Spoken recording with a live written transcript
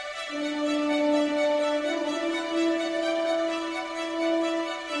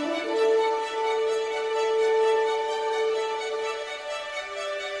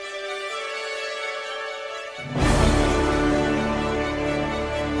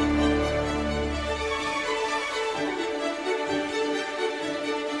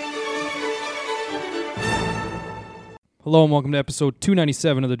Hello and welcome to episode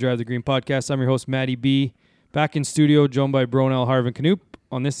 297 of the Drive the Green podcast. I'm your host, Matty B. Back in studio, joined by Bronell, Harvin Canoop.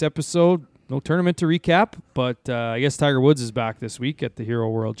 On this episode, no tournament to recap, but I guess Tiger Woods is back this week at the Hero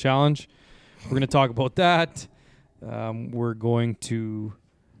World Challenge. We're going to talk about that. We're going to,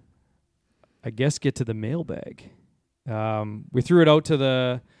 I guess, get to the mailbag. We threw it out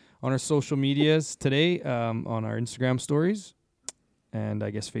to on our social medias today, on our Instagram stories, and I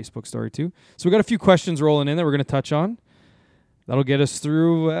guess Facebook story too. So we got a few questions rolling in that we're going to touch on. That'll get us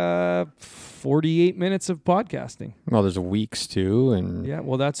through 48 minutes of podcasting. Well, there's weeks too, and yeah,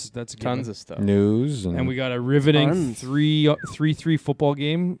 well, that's tons of stuff. News, and we got a riveting 3-3 football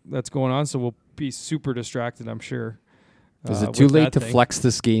game that's going on. So we'll be super distracted, I'm sure. Is it too late to flex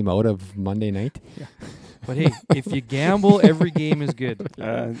this game out of Monday night? Yeah. But hey, if you gamble, every game is good.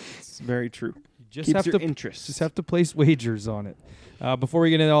 It's very true. You Keeps your interest. Just have to place wagers on it. Before we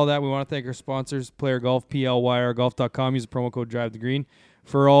get into all that, we want to thank our sponsors, Player Golf, PLYRGolf.com. Use the promo code DriveTheGreen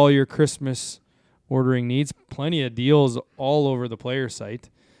for all your Christmas ordering needs. Plenty of deals all over the player site,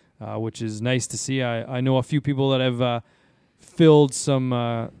 which is nice to see. I know a few people that have filled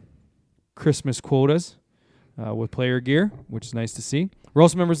some Christmas quotas with player gear, which is nice to see. We're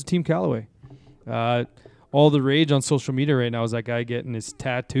also members of Team Callaway. All the rage on social media right now is that guy getting his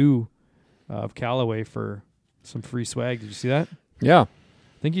tattoo of Callaway for some free swag. Did you see that? Yeah.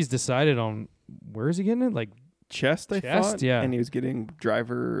 I think he's decided on where is he getting it? Like chest, I thought. Yeah. And he was getting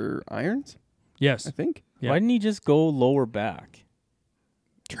driver irons, yes. I think. Yeah. Why didn't he just go lower back?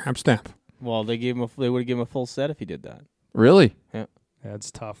 Tramp stamp. Well, they would have given him a full set if he did that. Really? Yeah. That's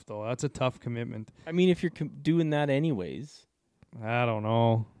tough, though. That's a tough commitment. I mean, if you're doing that anyways. I don't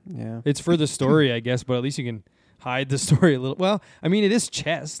know. Yeah. It's for the story, I guess, but at least you can hide the story a little. Well, I mean, it is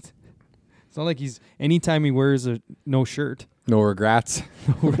chest. It's not like anytime he wears no shirt. No regrets.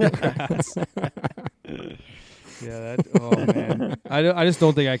 No regrets. Yeah, oh man. I just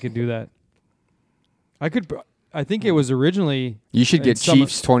don't think I could do that. I think it was originally. You should get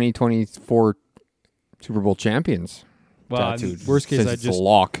Chiefs 2024 Super Bowl champions. Well, tattooed, worst case, it's a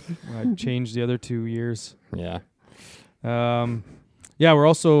lock. I changed the other 2 years. Yeah. Yeah, we're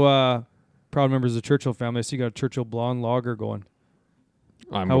also proud members of the Churchill family. So you got a Churchill Blonde Lager going.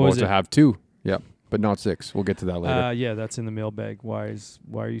 I'm about to have 2. Yep, but not 6. We'll get to that later. Yeah, that's in the mailbag. Why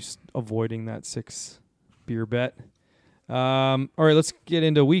are you avoiding that 6 beer bet? All right, let's get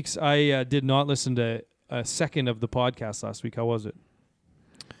into weeks. I did not listen to a second of the podcast last week. How was it?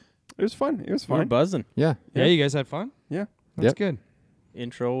 It was fun. It was We're fun. buzzing. Yeah. Yeah, you guys had fun? Yeah. That's good.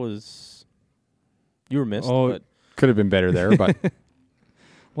 Intro was... You were missed, Oh, but... Could have been better there, but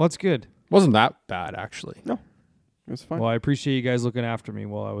Well, that's good. wasn't that bad, actually. No. It was fun. Well, I appreciate you guys looking after me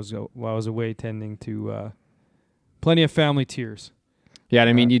while I was away tending to plenty of family tears. Yeah, and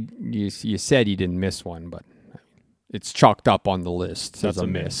I mean, you said you didn't miss one, but it's chalked up on the list as a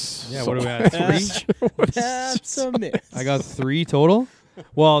miss. Yeah, So- what do we have? 3? That's a miss. I got 3 total.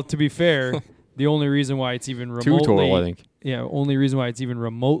 Well, to be fair, the only reason why it's even 2 remotely total, I think. Yeah, only reason why it's even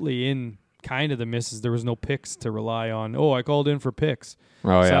remotely in kind of the miss is there was no picks to rely on. Oh, I called in for picks. Oh,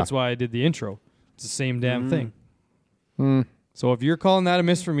 So yeah. that's why I did the intro. It's the same damn thing. Mm. So if you're calling that a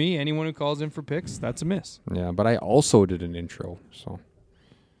miss for me, anyone who calls in for picks, that's a miss. Yeah, but I also did an intro, so.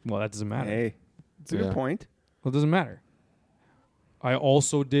 Well, that doesn't matter. Hey, it's a Yeah. good point. Well, it doesn't matter. I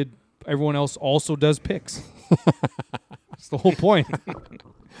also did. Everyone else also does picks. That's the whole point.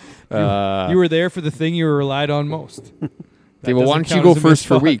 You were there for the thing you relied on most. Okay, well, why don't you go first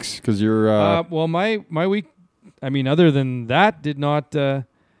for weeks? Because you're... well, my week, I mean, other than that, did not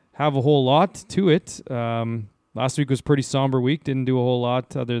have a whole lot to it. Last week was a pretty somber week. Didn't do a whole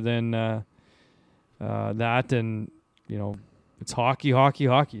lot other than that. And, you know, it's hockey,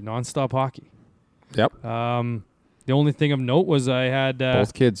 nonstop hockey. Yep. The only thing of note was I had...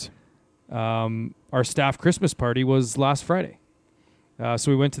 both kids. Our staff Christmas party was last Friday.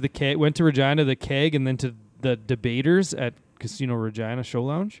 So we went to Regina, the Keg, and then to the Debaters at Casino Regina Show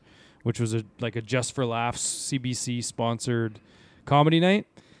Lounge, which was a Just for Laughs CBC sponsored comedy night.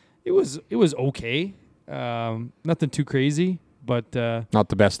 It was okay. Nothing too crazy, but Not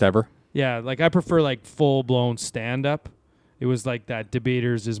the best ever. yeah, I prefer full blown stand up. It was like that.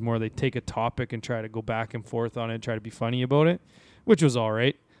 Debaters is more they take a topic and try to go back and forth on it, and try to be funny about it, which was all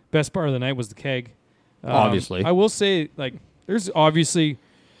right. Best part of the night was the Keg. Obviously. I will say there's obviously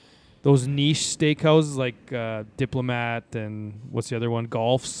those niche steakhouses like Diplomat and what's the other one?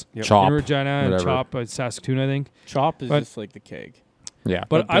 Golf's. Yep. Chop. In Regina and whatever. Chop at Saskatoon, I think. Chop is But- just like the Keg. Yeah.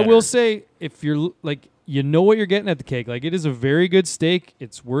 But But I will better. say, if you're you know what you're getting at the Keg. It is a very good steak.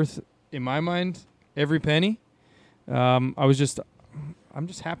 It's worth, in my mind, every penny. I'm just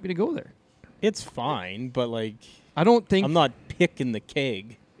happy to go there. It's fine, but I don't think. I'm not picking the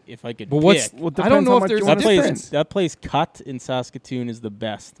keg if I could But pick. what's? Well, it I don't depends know how if much there's you a want that to difference. place, that place Cut in Saskatoon is the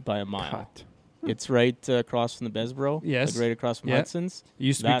best by a mile. Cut. It's right across from the Besbro. Yes. Like right across from Yeah. Hudson's. It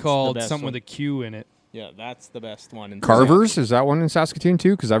used to be That's the called best something one. with a Q in it. Yeah, that's the best one. In Carver's, is that one in Saskatoon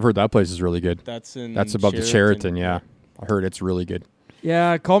too? Because I've heard that place is really good. That's in. That's above the Sheraton, yeah. I heard it's really good.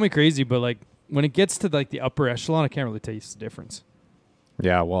 Yeah, call me crazy, but like when it gets to like the upper echelon, I can't really taste the difference.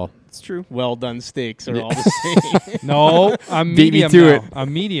 Yeah, well, It's true. Well done steaks are all the same. No, I'm Beat me medium to now. it.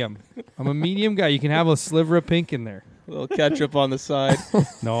 I'm medium. I'm a medium guy. You can have a sliver of pink in there. A little ketchup on the side.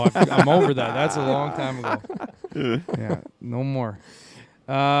 No, I'm over that. That's a long time ago. Yeah, no more.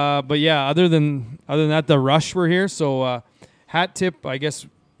 But yeah, other than that, the Rush were here. So hat tip, I guess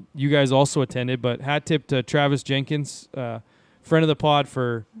you guys also attended, but hat tip to Travis Jenkins, friend of the pod,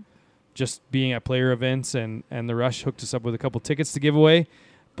 for just being at player events, and the Rush hooked us up with a couple tickets to give away.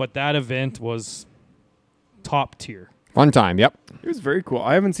 But that event was top tier. fun time, yep. It was very cool.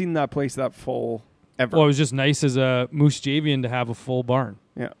 I haven't seen that place that full ever. Well, it was just nice as a Moose Javian to have a full barn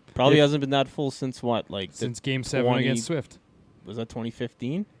Yeah. Probably If- hasn't been that full since what? Like since Game 7 against Swift. Was that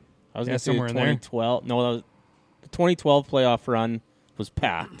 2015? I was Yeah, gonna say somewhere in there. 2012. No, that was the 2012 playoff run was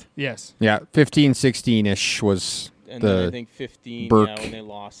packed, Yes. Yeah, 15, 16-ish was and the then I think 15. Burke. Yeah, when they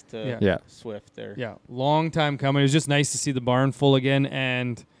lost to Yeah. Yeah. Swift there. Yeah, long time coming. It was just nice to see the barn full again.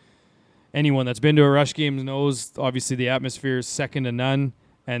 And anyone that's been to a Rush game knows, obviously, the atmosphere is second to none.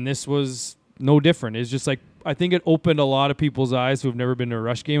 And this was no different. It's just like, I think it opened a lot of people's eyes who have never been to a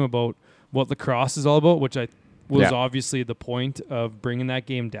Rush game about what lacrosse is all about, which was Yeah. obviously the point of bringing that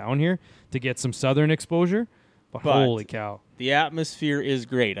game down here to get some Southern exposure. But But- holy cow. The atmosphere is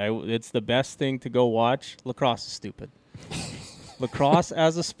great. It's the best thing to go watch. Lacrosse is stupid. Lacrosse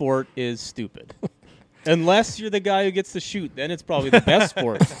as a sport is stupid. Unless you're the guy who gets to shoot, then it's probably the best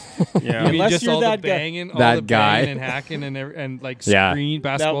sport. Yeah. You mean Unless just you're all the that guy. banging, all That the guy. banging and hacking and like Yeah. screen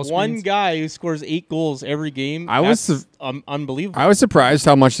That basketball one screens. guy who scores 8 goals every game, I was that's unbelievable. I was surprised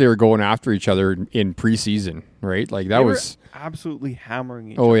how much they were going after each other in preseason, right? Like that They were was absolutely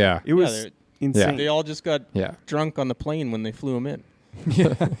hammering each Oh other. yeah. It was they're- insane. They all just got Yeah. drunk on the plane when they flew him in.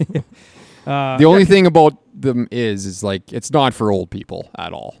 The only thing about them is like it's not for old people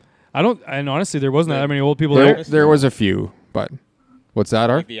at all. I don't, and honestly, there wasn't that many old people There, there. there was a few, but what's that,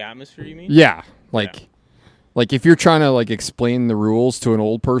 Art? Like the atmosphere, you mean? Yeah, like if you're trying to like explain the rules to an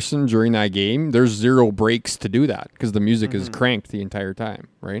old person during that game, there's zero breaks to do that because the music is cranked the entire time,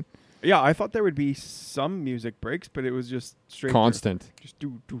 right? Yeah, I thought there would be some music breaks, but it was just straight Constant. through. Just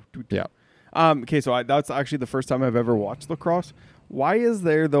do. Yeah. Okay, so that's actually the first time I've ever watched lacrosse. Why is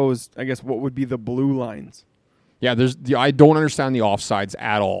there those? I guess what would be the blue lines? Yeah, I don't understand the offsides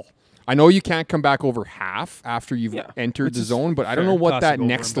at all. I know you can't come back over half after you've entered which the is zone, but I don't fair. know what Classic that over and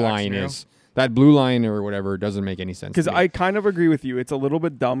next back line scenario. is. That blue line or whatever doesn't make any sense. Because to me. I kind of agree with you. It's a little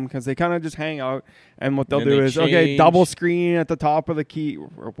bit dumb because they kind of just hang out, and what they'll And do they is okay, change. double screen at the top of the key,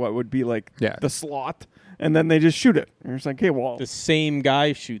 or what would be like Yeah. the slot, and then they just shoot it. And it's like, okay, well, The same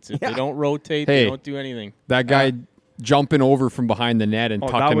guy shoots it. Yeah. They don't rotate. Hey. They don't do anything. that guy jumping over from behind the net and Oh,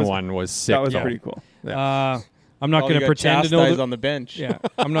 that tucking was- one was sick. that was though. pretty cool. I'm not Oh, going you to got pretend to know. chastised on the bench. Yeah,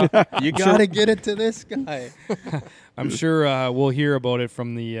 I'm not. You sure- gotta get it to this guy. I'm sure we'll hear about it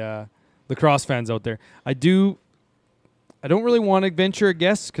from the lacrosse fans out there. I don't really want to venture a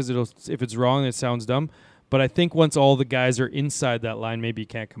guess because if it's wrong, it sounds dumb. But I think once all the guys are inside that line, maybe you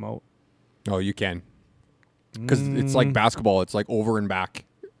can't come out. Oh, you can. Because it's like basketball. It's like over and back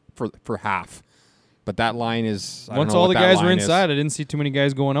for half. But that line is... I don't Once know all what the that guys were line is. inside, I didn't see too many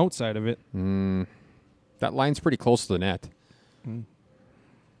guys going outside of it. That line's pretty close to the net.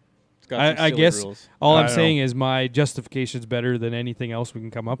 It's got some I silly guess rules. all I I'm don't saying is my justification's better than anything else we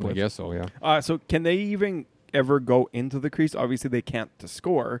can come up I with. guess so, yeah. So can they even ever go into the crease? Obviously, they can't to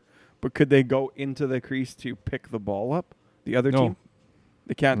score, but could they go into the crease to pick the ball up? The other No. team,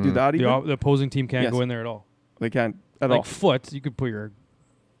 they can't do that even. The opposing team can't Yes. go in there at all. They can't at Like all. foot, you could put your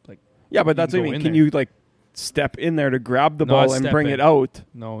Yeah, but you that's can what I go mean. in Can there. you like step in there to grab the Not ball and step bring in. it out?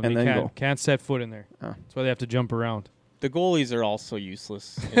 no, And they then go. can't set foot in there. Oh. That's why they have to jump around. The goalies are also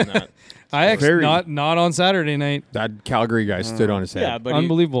useless in that. I actually Very- not on Saturday night. That Calgary guy stood on his head. yeah, but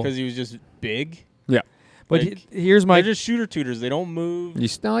Unbelievable. because he was just big. Yeah. But Like, here's my They're just shooter tutors. They don't move.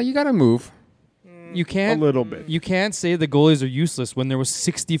 You got to move. you A can't little bit. you can't say the goalies are useless when there was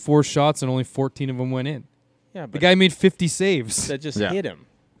 64 shots and only 14 of them went in. Yeah, The but guy made 50 saves. that just Yeah. hit him.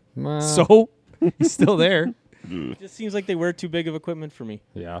 So he's still there. It just seems like they wear too big of equipment for me.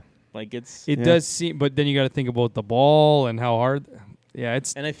 Yeah. Like it's, It Yeah. does seem, but then you got to think about the ball and how hard. Yeah,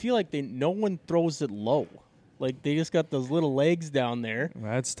 it's and I feel like no one throws it low. Like they just got those little legs down there.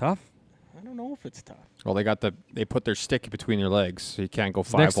 that's tough. I don't know if it's tough. Well, they put their stick between your legs, so you can't go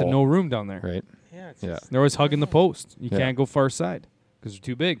It's 5 next to hole. no room down there. Right. Yeah, it's Yeah. just, They're always hugging the post. You Yeah. can't go far side because they're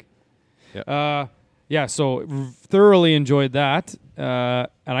too big. Yeah. Yeah, so thoroughly enjoyed that. And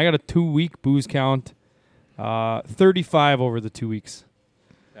I got a 2-week booze count, 35 over the 2 weeks.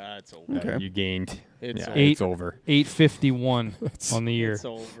 it's over. Okay. You gained. It's Yeah, over. it's over. 851 on the year. It's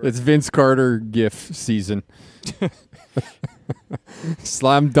over. It's Vince Carter GIF season.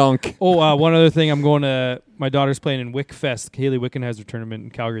 Slam dunk. Oh, one other thing. I'm going to my daughter's playing in Wickfest. Haley Wickenheiser tournament in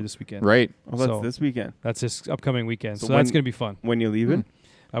Calgary this weekend. Right. Oh, that's So- this weekend. That's this upcoming weekend. So So, that's when- going to be fun. When you leaving?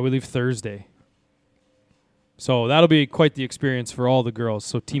 I would leave Thursday. So that'll be quite the experience for all the girls.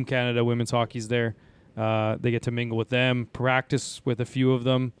 So Team Canada women's hockey's there. They get to mingle with them, practice with a few of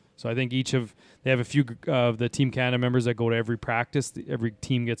them. So I think they have a few of the Team Canada members that go to every practice. Every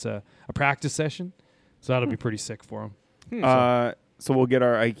team gets a practice session. So that'll be pretty sick for them. So we'll get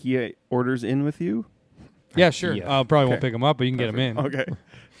our IKEA orders in with you. Yeah, sure. Yeah. I probably won't Okay. pick them up, but you can get them in. Okay.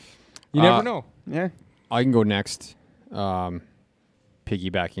 You never know. Yeah. I can go next.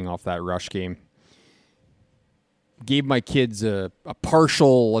 Piggybacking off that Rush game. Gave my kids a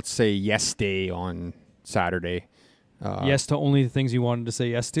partial, let's say, yes day on Saturday. Yes to only the things you wanted to say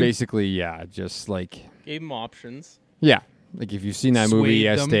yes to. Basically, yeah, just like, Gave them options. yeah. Like if you've seen that movie Swayed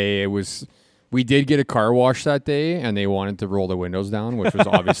Yes them. Day, we did get a car wash that day, and they wanted to roll the windows down, which was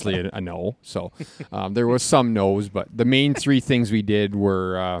obviously a no. So there was some no's, but the main 3 things we did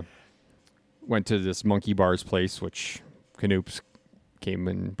were went to this Monkey Bars place, which Canoops came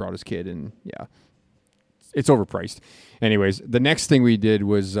and brought his kid, and yeah, it's overpriced. Anyways, the next thing we did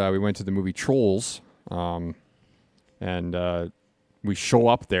was we went to the movie Trolls, and we show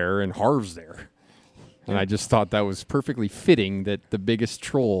up there, and Harv's there. And I just thought that was perfectly fitting that the biggest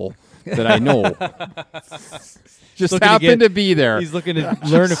troll that I know just Looking to happened get- to be there, He's looking to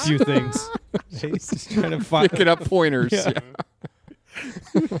learn a few things. He's just trying to find. picking up pointers. Yeah.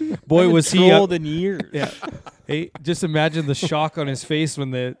 Yeah. Boy, Haven't was he trolled in years. Yeah. Hey, just imagine the shock on his face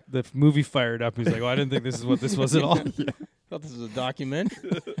when the movie fired up. He's like, "Oh, I didn't think this is what this was at all." Thought this was a documentary.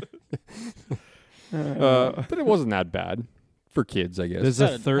 But it wasn't that bad for kids, I guess. There's a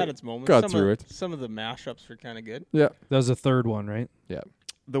had third. its moments. Got some through of, it. Some of the mashups were kind of good. Yeah. That was a third one, right? Yeah.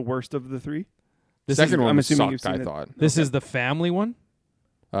 The worst of the 3? This Second is, one I'm assuming you've sucked, I seen it. thought. This is the family one.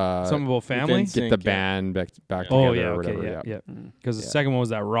 Something about family. Vince- Get the Sync, yeah. band back Oh together yeah, or okay, whatever. yeah. Mm. Because the Yeah. second one was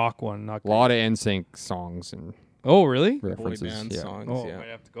that rock one. Not A lot of NSYNC songs and Oh really? Boy references. band yeah. songs. Oh, yeah. might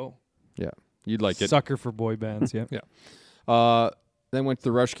have to go. You'd like it. Sucker for boy bands. Yeah. Then went to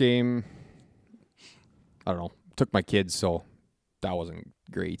the Rush game. I don't know. Took my kids, so that wasn't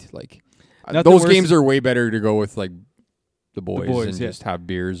great. Like Nothing those worse games than- are way better to go with like the boys, boys, and yeah. just have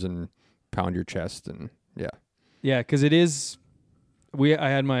beers and pound your chest and yeah. Yeah, because it is. I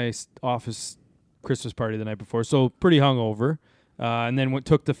had my office Christmas party the night before, so pretty hungover, and then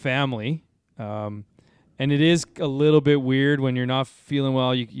took the family. And it is a little bit weird when you're not feeling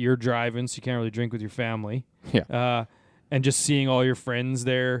well. You're driving, so you can't really drink with your family. Yeah. And just seeing all your friends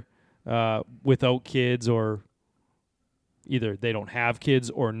there without kids, or either they don't have kids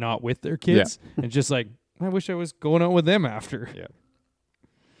or not with their kids, and just like, I wish I was going out with them after. Yeah.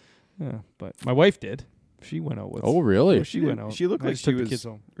 Yeah, but my wife did. She went out with. Oh, really? Oh, she went out. She looked I like just she took the kids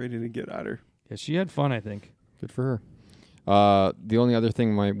was home. ready to get at her. Yeah, she had fun, I think. Good for her. The only other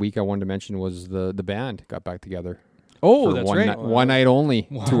thing my week I wanted to mention was the band got back together. Oh, for that's one right. Night, one night only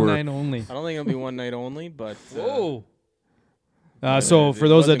One tour. night only. I don't think it'll be one night only, but Whoa. Yeah, So it for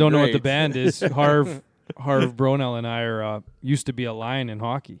those that wasn't don't know what the great. band is, Harv Bronell and I are used to be a line in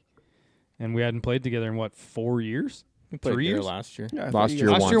hockey, and we hadn't played together in what 4 years? we played 3 there years? last year. Yeah, I Last thought you year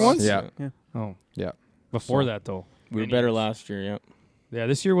guys- Last once. year once? Yeah. Oh, Yeah. before So- that though. We were Many better years. last year. Yeah. Yeah,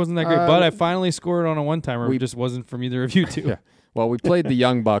 this year wasn't that great, but I finally scored on a one-timer. we- It just wasn't from either of you two. Yeah. Well, we played the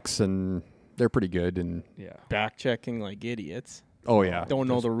Young Bucks, and they're pretty good. And Yeah. Back checking like idiots. oh yeah, Don't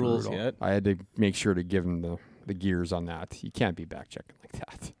know just the rules brutal. yet. I had to make sure to give them the gears on that. You can't be back checking like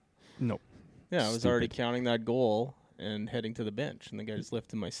that. Nope. Yeah, I was already Stupid. counting that goal and heading to the bench, and the guy just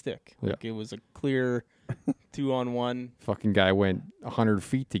lifted my stick. Yeah. Like it was a clear 2-on-1. Fucking guy went 100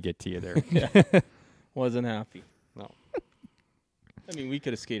 feet to get to you there. Wasn't happy. No. I mean, we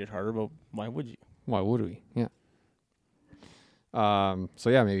could have skated harder, but why would you? Why would we? Yeah. So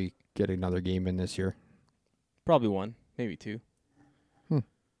yeah, maybe get another game in this year. Probably one, maybe two.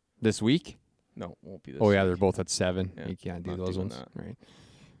 This week? No, won't be this. Oh yeah, week. they're both at 7. Yeah, You can't do not those doing ones,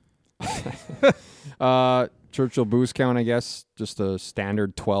 right? Churchill booze count, I guess, just a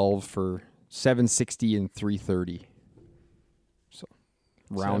standard 12 for 760 and 330. So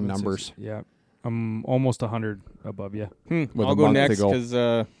round 760. numbers. Yeah. I'm almost 100 above you. With I'll a go month to next go. because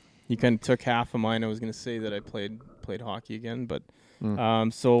He kind of took half of mine. I was going to say that I played hockey again, but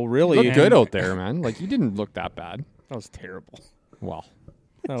Mm. so You really, look good out there, man. Like, you didn't look that bad. that was terrible. Well,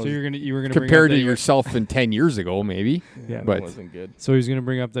 That So was, you were gonna compared to bring up that yourself in 10 years ago, maybe. Yeah, that but- wasn't good. So he was gonna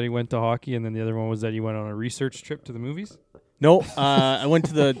bring up that he went to hockey, and then the other one was that he went on a research trip to the movies. No, I went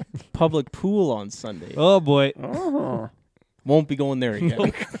to the public pool on Sunday. Oh boy, Oh. Won't be going there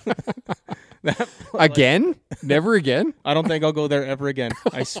again. Again? Never again? I don't think I'll go there ever again.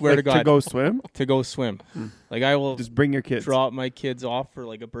 I swear to Like, God. to go swim? To go swim. Like I will Just bring your kids. drop my kids off for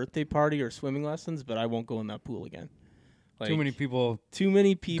like a birthday party or swimming lessons, but I won't go in that pool again. Like, too many people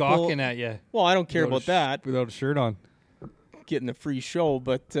people. gawking at you. Well, I don't care without a about that, without a shirt on. getting a free show,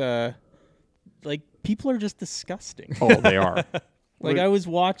 but like people are just disgusting. Oh, they are. Like I was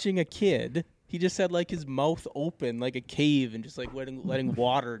watching a kid. He just had like his mouth open like a cave and just like letting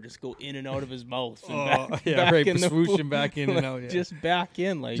water just go in and out of his mouth. And back right, in the swooshing pool. back in and Like, out. Yeah. Just back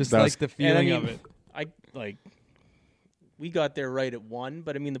in, like Just That's- like the feeling and I of mean, it. I like. We got there right at 1,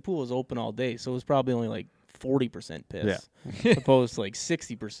 but I mean the pool was open all day, so it was probably only like 40% piss, opposed to like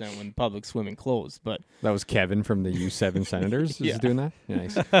 60% when public swimming closed. But That was Kevin from the U7 Senators. Is Yeah. doing that?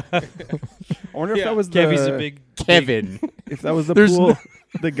 Nice. I wonder if Yeah. that was Kevy's the a big Kevin. if that was the There's pool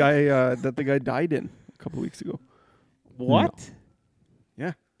the guy died in a couple weeks ago. what?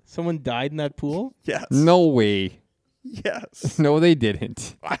 Yeah. Someone died in that pool? Yes. No way. Yes. No, they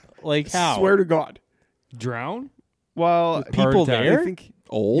didn't. Like how? Swear to God. drown. Well, With people heart attack. there? I think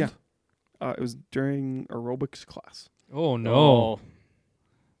Old? Yeah. It was during aerobics class. Oh no. Oh,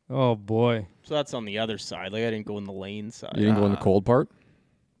 Oh boy. so that's on the other side. Like I didn't go in the lane side. You didn't go in the cold part?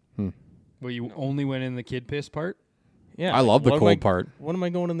 Well, you only went in the kid piss part. Yeah, I love the what am cold I- part. What am I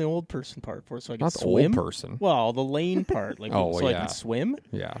going in the old person part for? So I can Not the swim? old person. Well, the lane part, like Oh, so I yeah. can swim.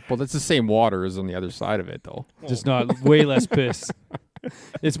 Yeah. Well, that's the same water as on the other side of it, though. Just not way less piss.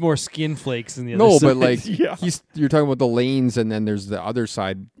 It's more skin flakes than the other No, side. but like Yeah. you're talking about the lanes, and then there's the other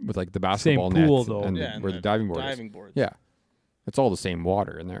side with like the basketball net pool, though. and Yeah, and where the diving board is. diving board. Yeah, it's all the same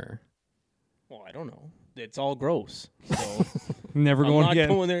water in there. Well, I don't know. It's all gross. So Never I'm going not again.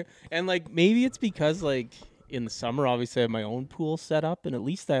 going there. And like maybe it's because like in the summer, obviously I have my own pool set up, and at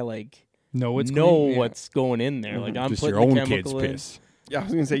least I like No, it's know clean. Yeah. what's going in there. Like I'm Just putting your own the kids' chemical in. piss. Yeah, I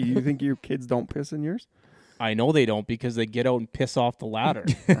was gonna say, you think your kids don't piss in yours? I know they don't because they get out and piss off the ladder.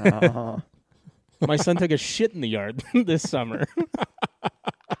 Uh-huh. My son took a shit in the yard this summer.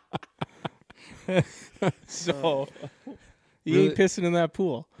 So he ain't Really? pissing in that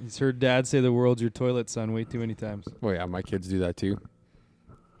pool. He's heard Dad say the world's your toilet, son, way too many times. Oh yeah, my kids do that too.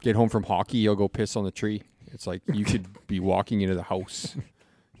 Get home from hockey, you'll go piss on the tree. It's like you could be walking into the house.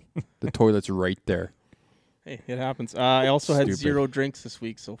 The toilet's right there. Hey, it happens. I also had Stupid. 0 drinks this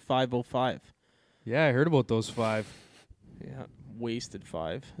week, so 505. Yeah, I heard about those 5. Yeah, wasted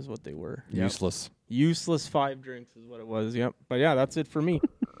 5 is what they were. Yep. Useless. Useless 5 drinks is what it was. Yep. But yeah, that's it for me.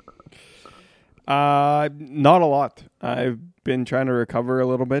 Not a lot. I've been trying to recover a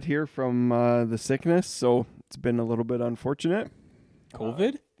little bit here from the sickness, so it's been a little bit unfortunate.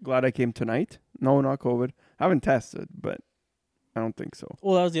 COVID? Glad I came tonight. No, not COVID. Haven't tested, but I don't think so.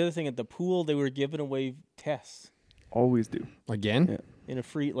 Well, that was the other thing. At the pool, they were giving away tests Always do. Again? Yeah. in a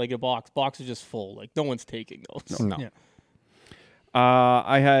free, like a box. Box is just full. Like no one's taking those. No. Yeah.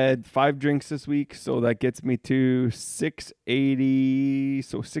 I had 5 drinks this week, so that gets me to 680,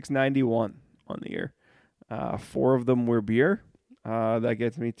 so 691 on the year. 4 of them were beer. That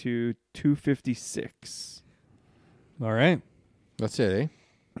gets me to 256. All right. That's it, eh?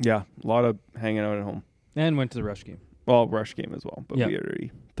 Yeah, a lot of hanging out at home. And went to the Rush game. Well, rush game as well, but Yeah. we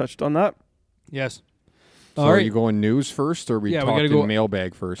already touched on that. Yes. So All are right. you going news first, or we Yeah, we talked gotta in go-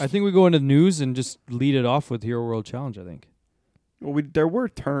 mailbag first? I think we go into news and just lead it off with Hero World Challenge, I think. Well, there were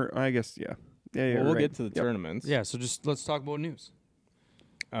I guess, yeah. Yeah, Well, we'll right. get to the Yep. tournaments. Yeah, so just let's talk about news.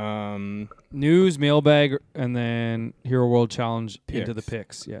 Um, News, mailbag, and then Hero World Challenge into the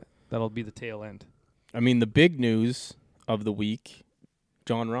Picks. picks. Yeah, that'll be the tail end. I mean, the big news of the week: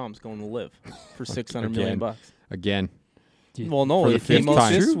 John Rahm's going to live for $600 million bucks. Again. Well, no, For the it came fifth out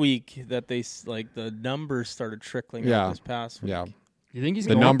time. this week that they like the numbers started trickling Yeah. out this past week. Yeah. You think he's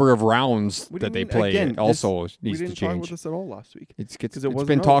The going? number of rounds What do that you they mean? play Again, also we needs to didn't talk about change. this at all last week. It's 'Cause it it's wasn't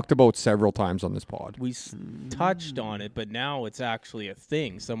been out. talked about several times on this pod. We touched on it, but now it's actually a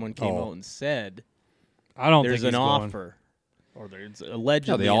thing. Someone came Oh. out and said I don't there's think an he's going. offer, or there's Yeah,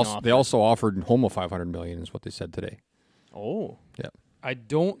 allegedly they an also offer. they also offered Homo 500 million is what they said today. Oh, I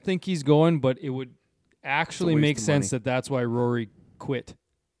don't think he's going, but it would actually waste make of sense money. that that's why Rory quit,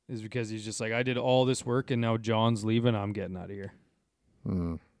 is because he's just like, I did all this work and now John's leaving. I'm getting out of here.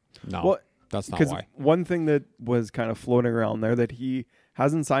 No, Well, that's not Because why. one thing that was kind of floating around there that he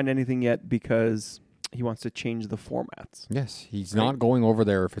hasn't signed anything yet because he wants to change the formats. Yes, he's Right. not going over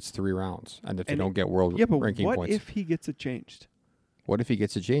there if it's 3 rounds and if they don't get world Yeah, but ranking what points. if he gets it changed? What if he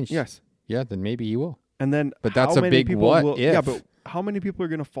gets it changed? Yes. Yeah, then maybe he will. And then But that's how a many big people what will, if. Yeah, but how many people are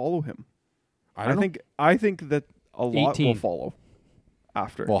going to follow him? I don't know. I think that a lot will 18. follow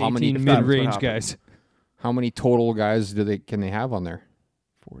after. Well, how many- 18 if that's what mid-range happens. guys. How many total guys can they have on there?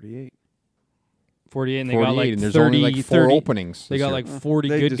 48. 48, and they 48, got like and there's 30, only like 4 30 openings. They this got year. like 40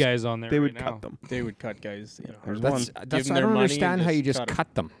 They good just- guys on there They right would now. cut them. They would cut guys. You know, There's That's one. that's them I their don't money and understand how you just cut 'em.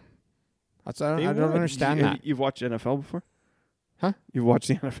 cut them. That's I They don't would. understand You- that. You've watched NFL before? Huh? You've watched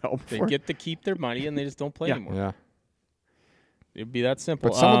the NFL They before? get to keep their money and they just don't play Yeah. anymore. Yeah, It'd be that simple.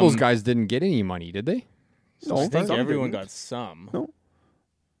 but some of those guys didn't get any money, did they? No, I think some everyone didn't. got some. No.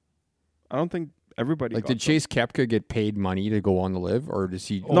 I don't think everybody Like, got did Chase Koepka get paid money to go on the live, or does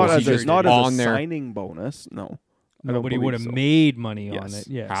he? them. Not was as he a, just not as on a there? signing bonus, no. I don't Nobody believe would have so. made money on Yes. it.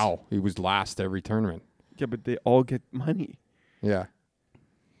 Yes. How he was last every tournament? Yeah, but they all get money. Yeah.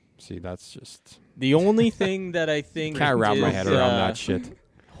 See, that's just The only thing that I think can't wrap my is, head around that shit.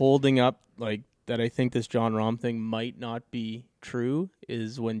 holding up, like that I think this John Rahm thing might not be true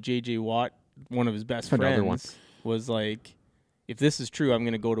is when JJ Watt, one of his best Another friends, was like, if this is true, I'm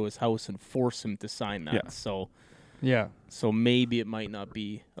going to go to his house and force him to sign that. Yeah. Yeah. So maybe it might not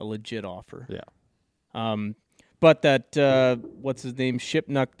be a legit offer. Yeah. But that, what's his name,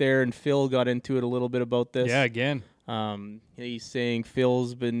 Shipnuck there, and Phil got into it a little bit about this. Yeah, again. He's saying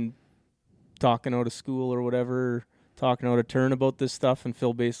Phil's been talking out of school or whatever, talking out of turn about this stuff, and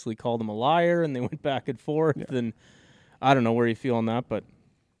Phil basically called him a liar, and they went back and forth. Yeah. And I don't know where you feel on that, but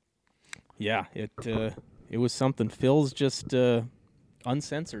yeah, it was something. Phil's just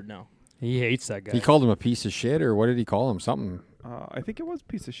uncensored now. He hates that guy. He called him a piece of shit, or what did he call him? Something. I think it was a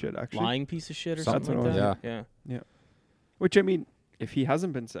piece of shit, actually. Lying piece of shit or Something something like like that. that. Yeah. Which, I mean, if he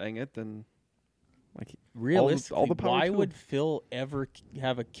hasn't been saying it, then like Realistically, all the power why to him. would Phil ever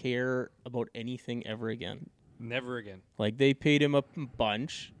have a care about anything ever again? Never again. Like, they paid him a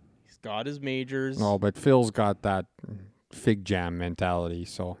bunch. He's got his majors. No, but Phil's got that fig jam mentality.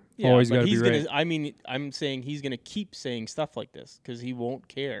 So Yeah, Always but gotta be he's right. gonna. I mean, I'm saying he's gonna keep saying stuff like this because he won't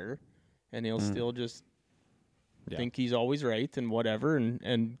care, and he'll still just Yeah. think he's always right and whatever,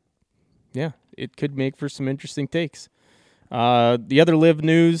 and yeah, it could make for some interesting takes. The other live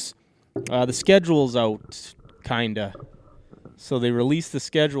news, the schedule's out, kinda. So they released the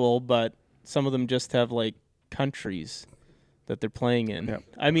schedule, but some of them just have like countries that they're playing in. Yep.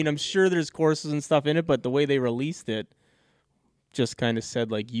 I mean, I'm sure there's courses and stuff in it, but the way they released it just kind of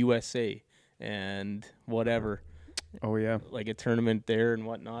said like USA and whatever, Oh, yeah. like a tournament there and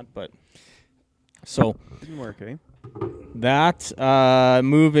whatnot. But so Didn't work, eh? that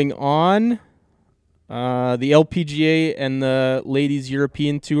moving on, the LPGA and the Ladies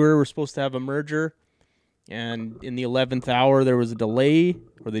European Tour were supposed to have a merger, and in the 11th hour there was a delay,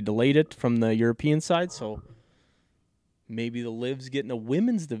 or they delayed it from the European side. So maybe the Liv's getting a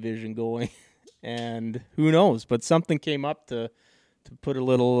women's division going, and who knows? But something came up to put a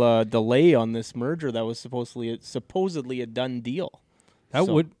little delay on this merger that was supposedly a done deal. That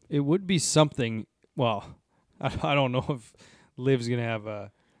So- would be something. Well, I don't know if Liv's gonna have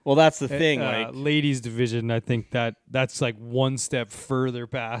a Well, that's the thing. Like, ladies division. I think that's like one step further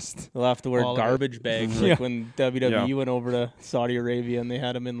past. they'll have to wear all of it. garbage bags, Yeah. like when WWE Yeah. went over to Saudi Arabia and they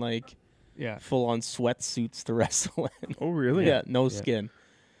had them in like Yeah, full-on sweatsuits to wrestle in. Oh, really? Yeah, no skin.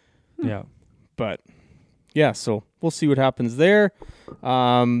 yeah. But yeah, so we'll see what happens there.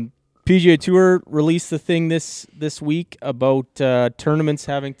 PGA Tour released the thing this week about tournaments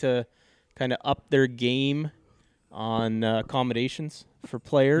having to kind of up their game on accommodations for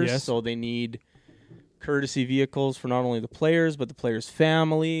players. Yes. So they need courtesy vehicles for not only the players but the players'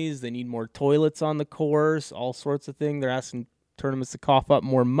 families. They need more toilets on the course, all sorts of things. They're asking tournaments to cough up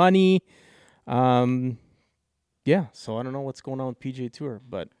more money. Yeah, so I don't know what's going on with PGA Tour,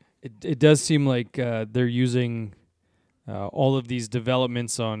 but It does seem like they're using all of these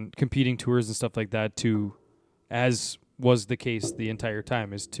developments on competing tours and stuff like that to, as was the case the entire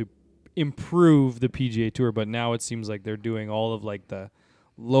time, is to improve the PGA Tour. But now it seems like they're doing all of like the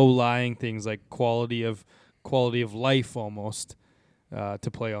low-lying things, like quality of life almost,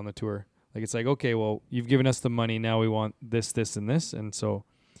 to play on the tour. Like, it's like, okay, well, you've given us the money, now we want this, this, and this. And so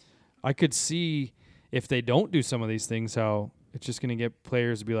I could see if they don't do some of these things, how it's just going to get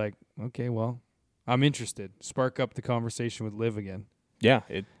players to be like, okay, well, I'm interested. Spark up the conversation with Liv again. yeah,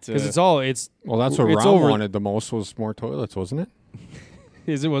 Because it's well, that's what It's Rahm over. wanted the most was more toilets, wasn't it?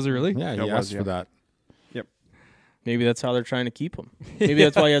 was it really? Yeah, It he was, asked yeah. for that. maybe that's how they're trying to keep him. Maybe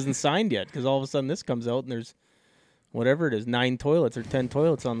that's why he hasn't signed yet, because all of a sudden this comes out and there's whatever it is, 9 toilets or 10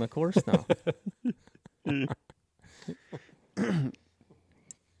 toilets on the course now.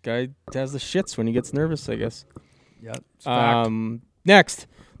 Guy has the shits when he gets nervous, I guess. Yeah. It's fact. Next,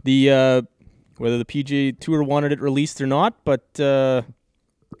 the whether the PGA Tour wanted it released or not, but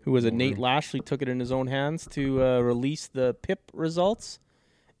who was it? Nate Lashley took it in his own hands to release the PIP results,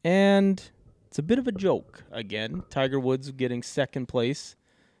 and it's a bit of a joke again. Tiger Woods getting second place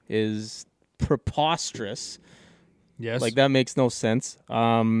is preposterous. Yes. Like, that makes no sense.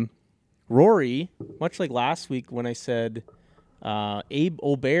 Rory, much like last week when I said Abe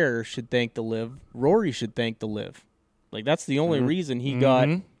Obear should thank the LIV, Rory should thank the LIV. Like, that's the only reason he got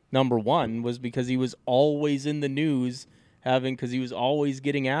number one, was because he was always in the news, because he was always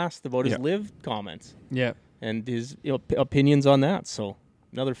getting asked about his LIV comments. Yeah. And his opinions on that. So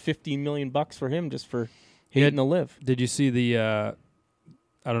another $15 million for him just for hating the LIV. Did you see the?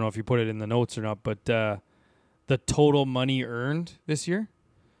 I don't know if you put it in the notes or not, but the total money earned this year,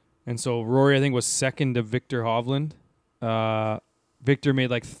 and so Rory I think was second to Victor Hovland. Victor made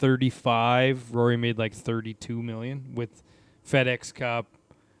like 35. Rory made like 32 million with FedEx Cup,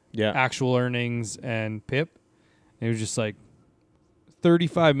 actual earnings and PIP. And it was just like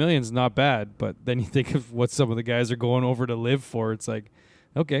 35 million is not bad, but then you think of what some of the guys are going over to live for. It's like,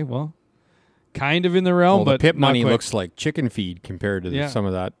 okay, well, kind of in the realm, well, but the PIP money quite. looks like chicken feed compared to some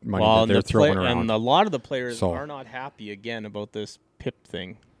of that money that they're throwing around. And a lot of the players are not happy again about this PIP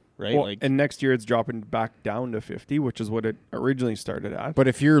thing. Right, well, and next year it's dropping back down to 50, which is what it originally started at. But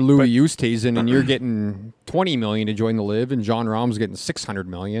if you're Louis Oosthuizen and you're getting 20 million to join the LIV, and John Rahm's getting 600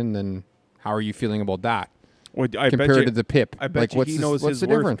 million, then how are you feeling about that? Well, I compared bet you, to the PIP, I bet you he knows his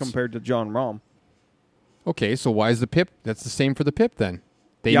worth compared to John Rahm. Okay, so why is the PIP? That's the same for the PIP then.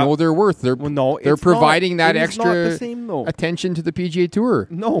 They know their worth. They're they're it's providing not, that it extra is not the same, though. attention to the PGA Tour.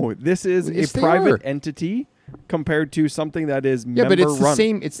 No, this is Yes, a private entity compared to something that is member but it's run. the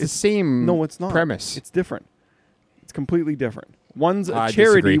same. It's the same. No, it's not. Premise. It's different. It's completely different. One's a I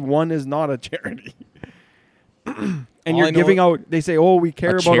charity. disagree. One is not a charity. And All you're I know- giving out. They say, "Oh, we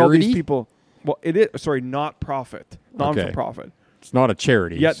care A about all these charity? people." Well, it is. Sorry, not profit, non for profit. It's not a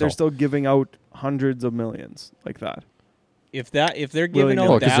charity. Yet so. they're still giving out hundreds of millions like that. If they're giving Willy-nilly.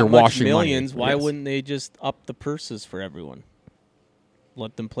 out 'cause that they're much washing money. millions, why Yes. wouldn't they just up the purses for everyone?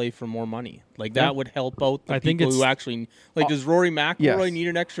 Let them play for more money. Like, that would help out the I think people who it's- actually... Like, does Rory McIlroy Yes. need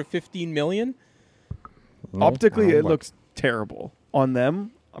an extra $15 million? No, Optically, I don't it know, looks terrible on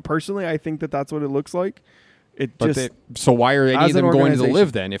them. Personally, I think that's what it looks like. It but just so why are any as of them an going to the organization-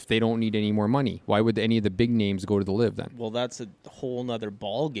 LIV then if they don't need any more money? Why would any of the big names go to the LIV then? Well, that's a whole nother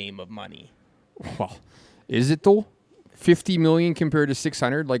ball game of money. Well, is it though? 50 million compared to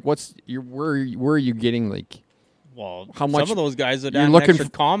 600? Like, where are you getting like? Well, How much- some of those guys would you're add an looking extra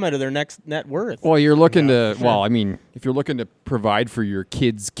f- comma to their next net worth. Well, you're looking to. sure. Well, I mean, if you're looking to provide for your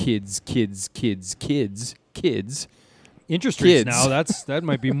kids, Interest Kids. rates now, that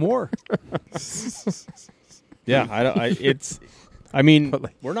might be more. Yeah, I mean, But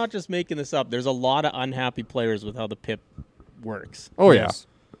like- we're not just making this up. There's a lot of unhappy players with how the PIP works. oh Yes.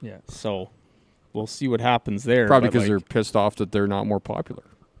 Yeah. So we'll see what happens there. probably but, because like, they're pissed off that they're not more popular.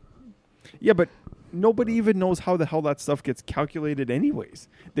 Yeah, but nobody even knows how the hell that stuff gets calculated anyways.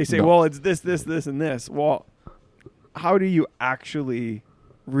 They say, No. well, it's this, and this. Well, how do you actually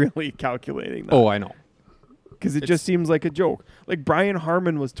really calculating that? Oh, I know. Because it just seems like a joke. Like Brian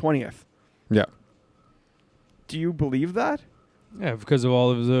Harmon was 20th. Yeah. Do you believe that? Yeah, because of all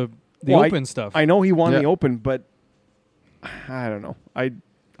of the Well, open stuff. I know he won the Yeah. Open, but I don't know.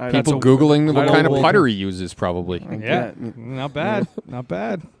 People a- Googling I what don't kind of know. putter he uses probably. yeah, can't- not bad. Not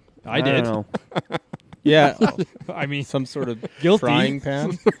bad. I don't did. know. yeah, I mean, some sort of Guilty. frying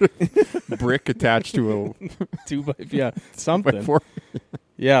pan, Brick attached to something. a 4.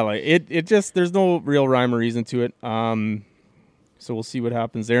 Yeah, like it just there's no real rhyme or reason to it. So we'll see what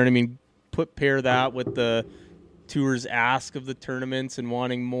happens there. And I mean, pair that with the tour's ask of the tournaments and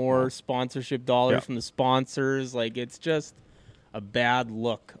wanting more sponsorship dollars from the sponsors. Like, it's just a bad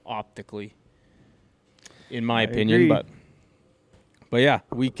look optically, in my opinion. agree. But yeah,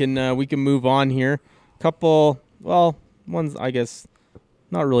 we can move on here. Couple, well, ones I guess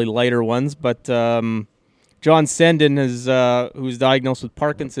not really lighter ones, but John Senden has who's diagnosed with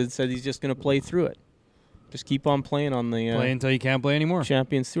Parkinson's said he's just going to play through it. Just keep on playing on the play until you can't play anymore.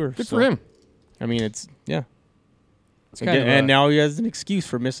 Champions Tour. Good So, for him. I mean, it's It's kind of and now he has an excuse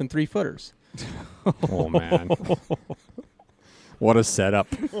for missing 3-footers. Oh man. What a setup.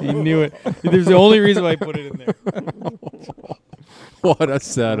 he knew it. There's the only reason why I put it in there. What a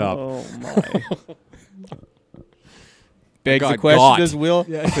setup. Oh my! begs got the question: got. Does Will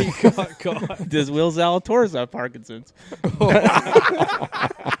Yeah, he got caught. does Will Zalatoris have Parkinson's?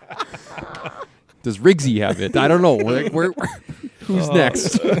 Does Riggsy have it? I don't know. Who's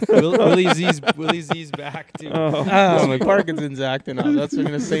next? Willie Z's back too. Oh, my Parkinson's acting up. That's what I'm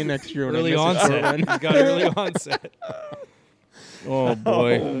gonna say next year when Early I miss a short onset. one. He's got early onset. Oh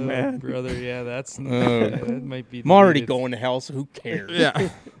boy, Oh, man. Brother. Yeah, that might be. I'm already deleted. going to hell, so who cares? Yeah.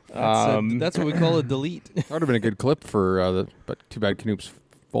 That's what we call a delete. That would have been a good clip for but too bad Knoop's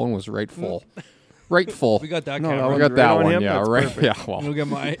phone was right full. Right full. We got that No, camera. that We one's got that right on one. him? Yeah, That's right. perfect. Yeah, well. You'll get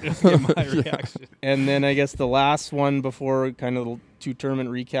my reaction. And then I guess the last one before kind of the 2 tournament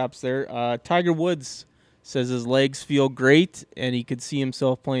recaps there. Tiger Woods says his legs feel great and he could see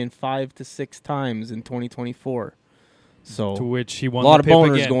himself playing 5 to 6 times in 2024. So To which he a won lot the of pip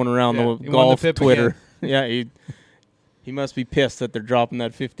boners again. going around Yeah, the he won golf pip Twitter. again. Yeah, he must be pissed that they're dropping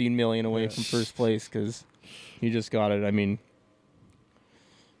that $15 million away from first place because he just got it. I mean,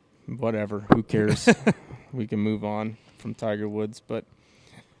 whatever. Who cares? We can move on from Tiger Woods, but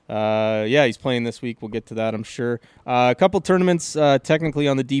yeah, he's playing this week. We'll get to that, I'm sure. A couple tournaments technically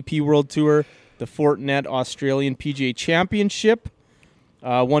on the DP World Tour. The Fortinet Australian PGA Championship,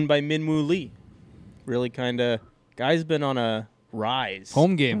 won by Minwoo Lee. Really kind of guy's been on a rise.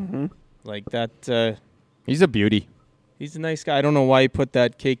 Home game. Mm-hmm. Like that. He's a beauty. He's a nice guy. I don't know why he put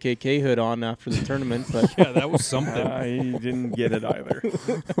that KKK hood on after the tournament, but Yeah, that was something. I didn't get it either.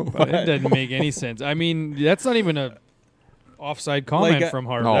 That doesn't make any sense. I mean, that's not even a offside comment Like from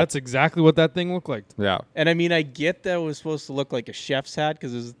Harvard. No. That's exactly what that thing looked like. Yeah. and I mean I get that it was supposed to look like a chef's hat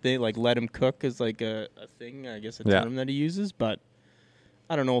because they like let him cook is like a thing. I guess a Yeah. term that he uses, but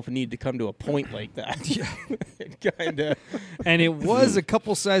I don't know if it needed to come to a point like that. Yeah, kind of. And it was a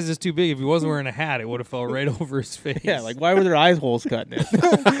couple sizes too big. If he wasn't wearing a hat, it would have fell right over his face. Yeah, like why were their eye holes cut in it?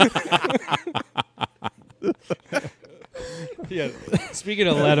 Yeah. Speaking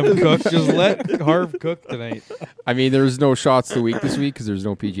of let him cook, just let Harv cook tonight. I mean, there's no shots of the week this week because there's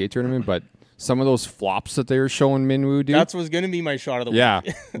no PGA tournament, but some of those flops that they were showing Minwoo do. That's what's going to be my shot of the yeah.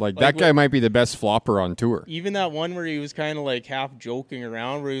 week. Like that guy might be the best flopper on tour. Even that one where he was kind of like half joking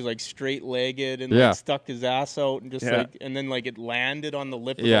around, where he was like straight legged and Yeah. like stuck his ass out and just Yeah. like, and then like it landed on the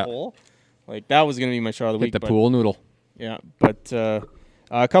lip of Yeah. the hole. Like that was going to be my shot of the Hit week. the but- pool noodle. Yeah, but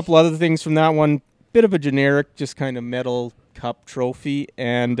a couple other things from that one. Bit of a generic, just kind of metal cup trophy.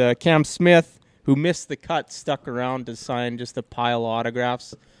 And Cam Smith, who missed the cut, stuck around to sign just a pile of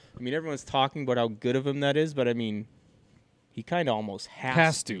autographs. I mean, everyone's talking about how good of him that is, but I mean, he kind of almost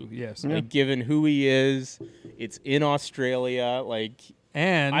has to. Yes. Like, given who he is, it's in Australia. Like,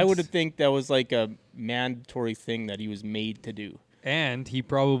 And I would have think that was like a mandatory thing that he was made to do. And he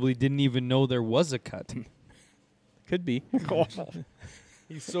probably didn't even know there was a cut. Could be.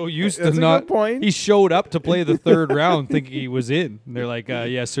 He's so used That's to a not. good point. He showed up to play the third round thinking he was in. And they're like,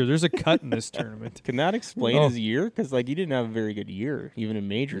 "Yes, sir. There's a cut in this tournament." Can that explain Oh. his year? Because like he didn't have a very good year, even in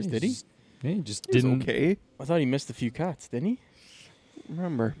majors, did he? Yeah, he just It's didn't. okay. I thought he missed a few cuts, didn't he?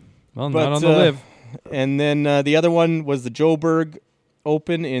 Remember. Well, But, not on the live. And then the other one was the Joburg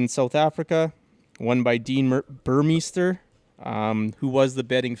Open in South Africa, won by Dean Burmeister, who was the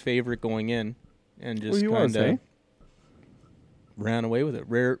betting favorite going in, and just Well, he was, kind of ran away with it.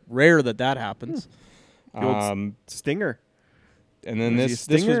 Rare that happens. The old Stinger. And then Was he a this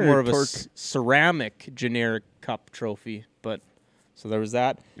was Stinger more or of a Torque? ceramic generic cup trophy, but so there was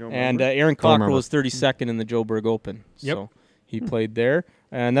that. You don't And remember? Aaron Don't Cockrell remember. was 32nd in the Joburg Open. Yep. So he played there,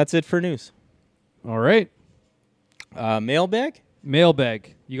 and that's it for news. All right. Mailbag.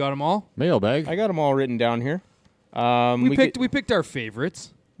 Mailbag. You got them all? Mailbag. I got them all written down here. We picked our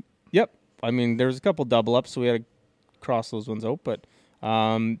favorites. Yep. I mean, there was a couple double ups, so we had to cross those ones out. But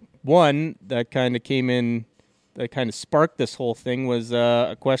one that kind of came in, that kind of sparked this whole thing was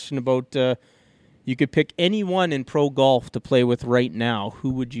a question about you could pick anyone in pro golf to play with right now.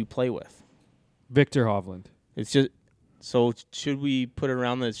 Who would you play with? Victor Hovland. It's just so. Should we put it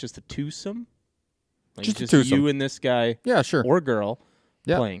around that it's just a twosome? Like Just a twosome. you and this guy Yeah, sure. or girl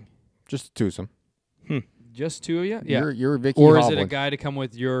Yeah. playing. Just a twosome. Just two of you? Yeah. You're Vicky Or is it a Hovland. guy to come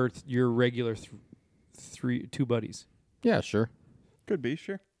with your regular two buddies? Yeah, sure. Could be,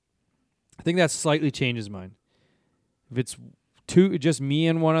 sure. I think that slightly changes mine. If it's just me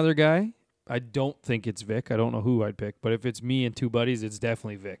and one other guy, I don't think it's Vic. I don't know who I'd pick, but if it's me and two buddies, it's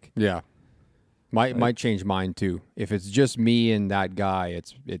definitely Vic. Yeah. Might change mine too. If it's just me and that guy,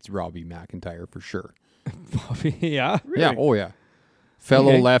 it's Robbie McIntyre for sure. Yeah. Yeah. Oh yeah.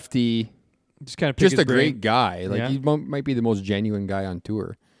 Fellow Okay. lefty, Just kind of pick just his a brain. great guy. Like Yeah. he might be the most genuine guy on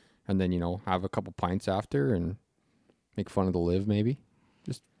tour, and then have a couple pints after and make fun of the live maybe.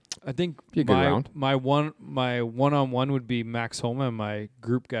 I think Be a good round. my one-on-one would be Max Homa, and my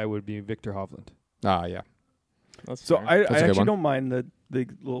group guy would be Victor Hovland. Yeah. That's So fair. I a good actually one. don't mind the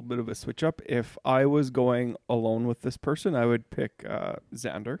little bit of a switch up. If I was going alone with this person, I would pick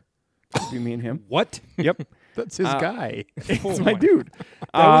Xander. It'd be me and him. What? Yep, That's his guy. it's my dude.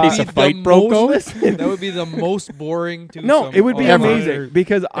 That would Piece be of fight the broke most- out? That would be the most boring. No, it would be Ever. amazing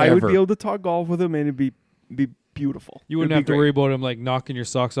because I would Ever. be able to talk golf with him and it'd be beautiful. You wouldn't It'd have be to great. worry about him like knocking your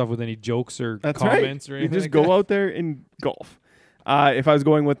socks off with any jokes or That's comments right. or You anything. just like go that. out there and golf. If I was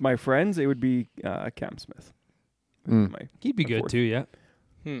going with my friends, it would be Cam Smith. My He'd be my good fourth. too. Yeah.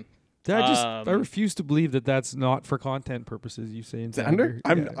 I refuse to believe that that's not for content purposes. You saying Xander?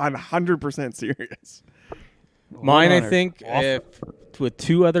 I'm 100% serious. Mine, I 100. think, if with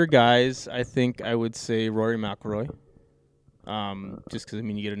two other guys, I think I would say Rory McIlroy. Just because, I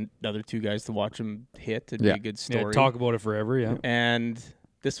mean, you get another two guys to watch him hit. It'd be Yeah. a good story. Yeah, talk about it forever. Yeah. And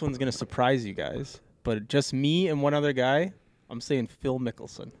this one's going to surprise you guys. But just me and one other guy, I'm saying Phil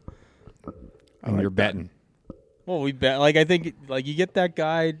Mickelson. And you're betting. Well, we bet. Like, I think, like, you get that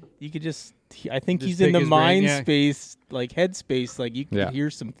guy, you could just, I think Just he's in pick the his brain, mind yeah. space, like, head space. Like, you can Yeah. hear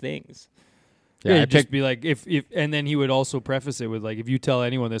some things. Yeah, I he'd just picked be like, if, and then he would also preface it with like, if you tell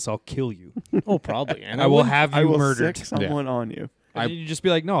anyone this, I'll kill you. Oh, probably. And I will wouldn't- have I you will murdered. sick someone on you. And then you just be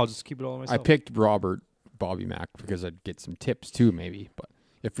like, no, I'll just keep it all to I myself. picked Bobby Mack because I'd get some tips too, maybe. But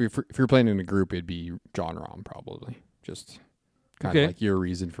if you're playing in a group, it'd be John Rahm probably. Just kind Okay. of like your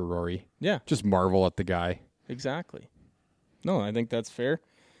reason for Rory. Yeah, Just marvel at the guy. exactly. No, I think that's fair.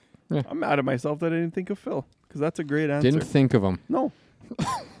 I'm mad at myself that I didn't think of Phil because that's a great answer. Didn't think of him. No, I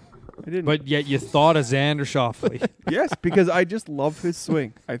didn't. But yet you thought of Xander Schauffele. yes, because I just love his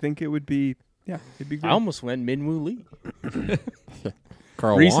swing. I think it would be, it'd be I great. almost went Minwoo Lee.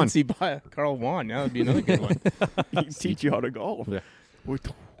 Carl Wan. Recency bias. Carl Wan. That would be another good one. He'd teach you how to golf. Yeah. All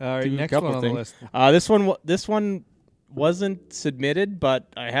right, Do a next couple one on the things. list. This one wasn't submitted, but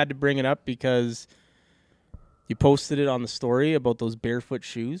I had to bring it up because you posted it on the story about those barefoot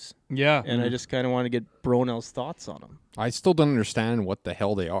shoes, Yeah. and I just kind of want to get Bronell's thoughts on them. I still don't understand what the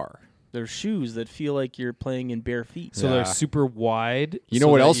hell they are. They're shoes that feel like you're playing in bare feet. So Yeah. they're super wide. You know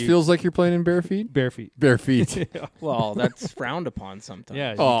so what that else you- feels like you're playing in bare feet? bare feet. Bare feet. Well, that's frowned upon sometimes.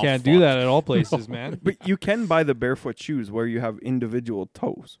 Yeah, you Oh, can't do fuck. that at all places, man. But you can buy the barefoot shoes where you have individual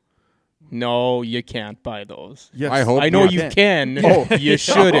toes. No, you can't buy those. Yes, I hope I know not. you can. Oh. You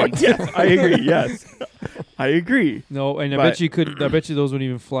shouldn't. yes, I agree. Yes, I agree. No, and I But- bet you couldn't. I bet you those wouldn't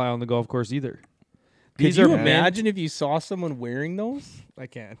even fly on the golf course either. Could These you are meant- imagine if you saw someone wearing those? I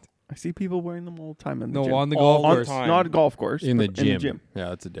can't. I see people wearing them all the time in the No, gym. on the All golf the course. time. Not a golf course. in the but gym. In the gym. Yeah,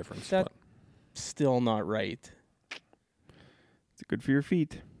 that's a difference. That- but Still not right. It's good for your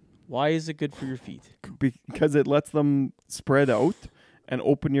feet Why is it good for your feet? because it lets them spread out and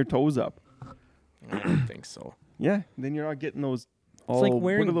open your toes up. I don't think so. Yeah, then you're not getting those. It's like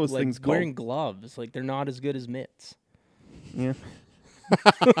wearing what are those like things called? wearing gloves. Like they're not as good as mitts. Yeah,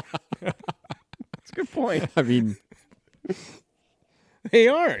 that's a good point. I mean, They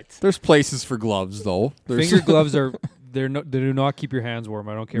aren't. there's places for gloves though. There's Finger gloves are they do not keep your hands warm.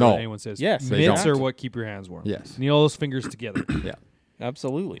 I don't care No. what anyone says. Yes, they mitts don't. are what keep your hands warm. Yes. You need all those fingers together. Yeah.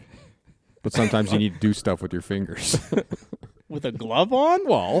 Absolutely. But sometimes you need to do stuff with your fingers. With a glove on?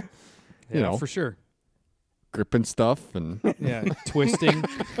 Well, Yeah, you know, for sure. gripping stuff and Yeah, twisting.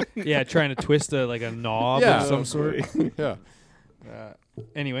 Yeah, trying to twist a knob Yeah. of some sort. yeah.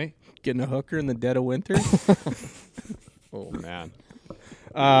 Anyway, Getting a hooker in the dead of winter. Oh man.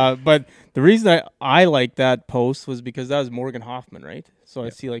 But the reason I like that post was because that was Morgan Hoffman, right? So I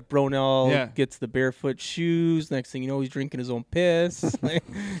see like Bronell Yeah. gets the barefoot shoes. Next thing you know, he's drinking his own piss. Like,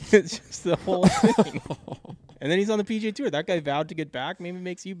 it's just the whole thing. And then he's on the PGA Tour. That guy vowed to get back. Maybe it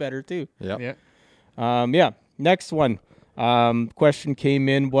makes you better too. Yep. yeah. Yeah. Next one. Question came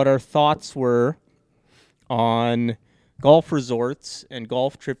in. What our thoughts were on golf resorts and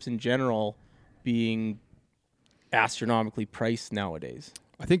golf trips in general being astronomically priced nowadays.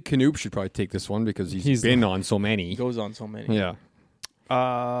 I think Canoop should probably take this one because he's been on so many. He goes on so many. Yeah.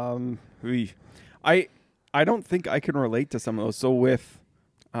 I don't think I can relate to some of those. So with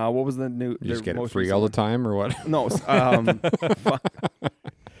what was the new? You just their get it most free recent all the one? time or what? No.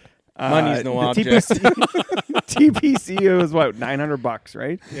 Money's no the object. TPC was what, $900,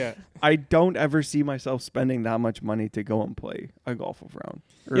 right? Yeah. I don't ever see myself spending that much money to go and play a golf of round.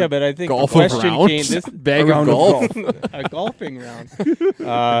 Or Yeah, but I think Golf the of question round? came this Bag a of round golf? a golfing round.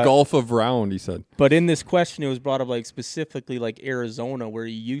 Golf of round, he said. But in this question, it was brought up like specifically like Arizona, where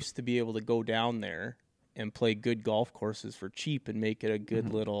you used to be able to go down there and play good golf courses for cheap and make it a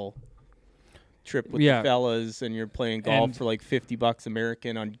good little trip with Yeah. the fellas and you're playing golf And- for like $50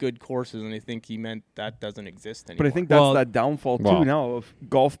 American on good courses, and I think he meant that doesn't exist anymore. But I think that's Well- that downfall too Well- now of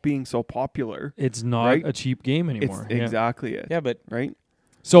golf being so popular. It's not Right? a cheap game It's anymore. Yeah. exactly it. yeah, but Right?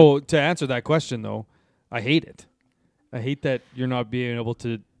 So to answer that question, though, I hate it. I hate that you're not being able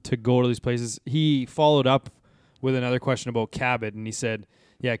to go to these places. He followed up with another question about Cabot, and he said,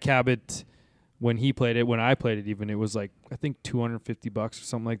 yeah, Cabot, when he played it, when I played it even, it was like, I think $250 or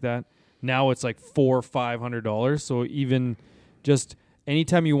something like that. Now it's like $400 or $500. So even just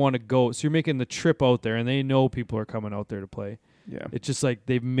anytime you want to go, so you're making the trip out there, and they know people are coming out there to play. Yeah. It's just like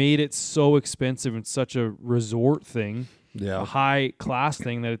they've made it so expensive and such a resort thing, a high class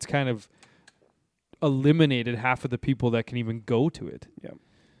thing, that it's kind of eliminated half of the people that can even go to it. Yeah.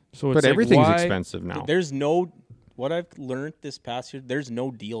 So it's But like, everything's why- expensive now. there's no. What I've learned this past year, there's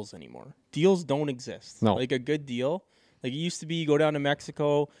no deals anymore. Deals don't exist. No. Like a good deal. Like it used to be, you go down to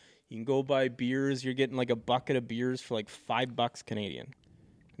Mexico, you can go buy beers. You're getting like a bucket of beers for like $5 Canadian.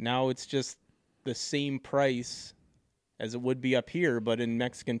 Now it's just the same price as it would be up here, but in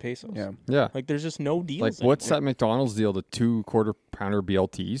Mexican pesos. Yeah. Yeah. Like there's just no deals. Like, what's anymore. that McDonald's deal? The 2 quarter-pounder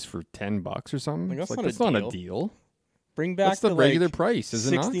BLTs for $10 or something? Like, It's that's like, not a that's not a deal. deal. Bring back That's the to, regular like, price,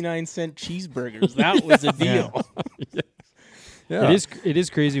 is it not? 69-cent cheeseburgers. That was a deal. Yeah. It is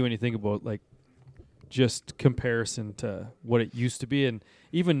crazy when you think about like just comparison to what it used to be, and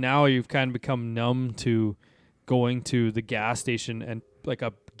even now you've kind of become numb to going to the gas station, and like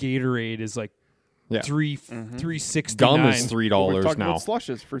a Gatorade is like Yeah. $3.69. Gum is We're $3 talking now. about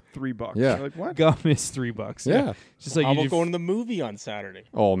slushes for $3. Yeah. You're like, what? Gum is $3. Yeah. It's just like How you about just- going to the movie on Saturday?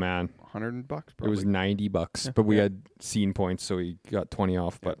 Oh, man. $100 probably. It was $90, but we had scene points, so we got 20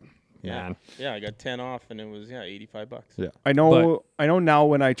 off. But man, Yeah, I got 10 off, and it was $85. yeah, I know now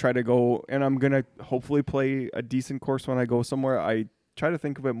when I try to go, and I'm going to hopefully play a decent course when I go somewhere, I try to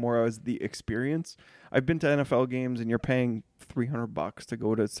think of it more as the experience. I've been to NFL games, and you're paying $300 to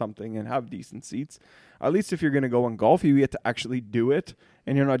go to something and have decent seats. At least if you're going to go and golf, you get to actually do it,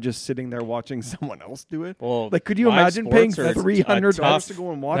 and you're not just sitting there watching someone else do it. Well, Like, could you live imagine paying sports are $300 tough- to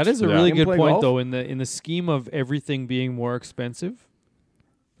go and watch? that is a Yeah. really him good play point, golf? though. In the scheme of everything being more expensive,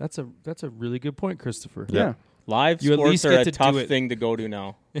 that's a really good point, Christopher. Yeah, Live You at sports least are get a to do tough it. thing to go to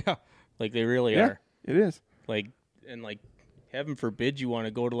now. Yeah. Like they really yeah, are. it is. Like heaven forbid you want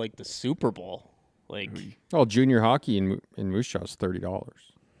to go to like the Super Bowl. Like oh, junior hockey in Moose Jaw is $30.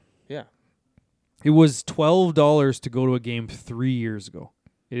 yeah. It was $12 to go to a game 3 years ago.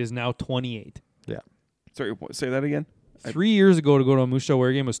 It is now $28. Sorry, say that again. 3 years ago to go to a Moose Jaw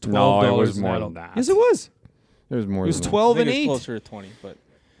Warrior game was $12. No, it was an more adult. than that. Yes, it was. It was more. It was than that. 12 I think and it's 8. closer to 20, but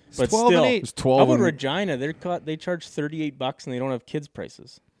It's but 12 still, and It 8. was how 12, about and, Regina? They charge $38 and they don't have kids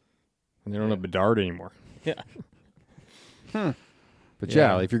prices. and they don't have Bedard anymore. Yeah. But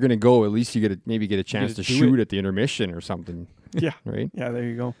Yeah. yeah, if you're gonna go, at least you get a chance to to do shoot it. at the intermission or something, Yeah, right? yeah. There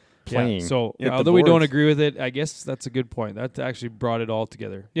you go. Playing. Yeah, so Hit the although we don't boards. agree with it, I guess that's a good point. That actually brought it all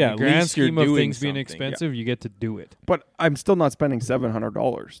together. Yeah, In at the grand least you're scheme of doing things being something. expensive, you get to do it. But I'm still not spending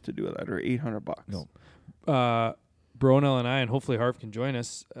 $700 to do that, or $800. No. Bronell and I, and hopefully Harv can join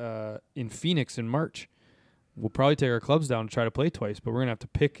us in Phoenix in March. We'll probably take our clubs down to try to play twice, but we're gonna have to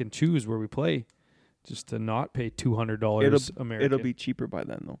pick and choose where we play, just to not pay $200 American. It'll be cheaper by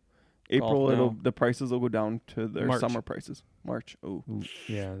then, though. April, now. the prices will go down to their March. summer prices. March. Oh, Ooh,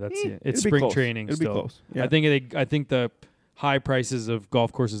 yeah, that's it. It's it'll be spring close. training It'll still. be close. Yeah. I think the high prices of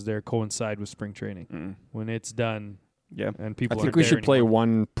golf courses there coincide with spring training. Mm. When it's done Yeah. and I people think aren't we there should play anymore.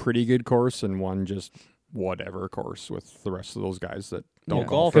 one pretty good course and one just whatever course with the rest of those guys that don't Yeah. golf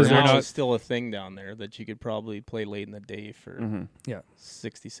Golf very Because they're now much. not- is still a thing down there that you could probably play late in the day for Mm-hmm.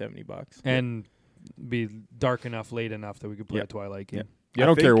 $60-$70. and be dark enough, late enough that we could play Yeah. a twilight game. I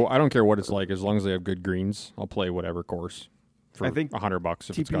don't care. I don't care what it's like as long as they have good greens. I'll play whatever course for I think $100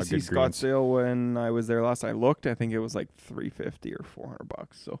 if it's got TPC good greens. Scottsdale, when I was there last, I looked. I think it was like $350 or $400.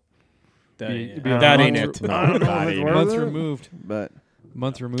 So, That, Be a that month ain't or- it. No, I don't know that if it's ain't worth it. Month it, removed. but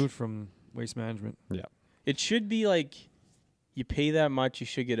Month removed from Waste Management. It should be like you pay that much, you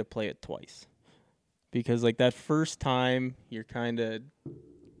should get to play it twice. Because like that first time, you're kind of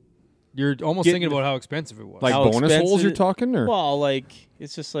You're almost Get- thinking about how expensive it was. Like How bonus holes expensive- you're talking, or well, like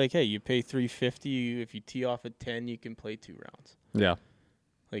it's just like hey, you pay $350. If you tee off at 10, you can play 2 rounds. yeah,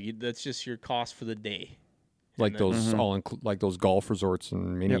 Like that's just your cost for the day. like And then- those like those golf resorts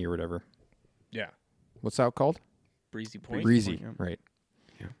in Mini Yep. or whatever. Yeah, What's that called? Breezy Point. Breezy, yeah. right?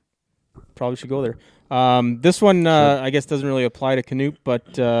 Probably should go there. This one, I guess, doesn't really apply to Canute,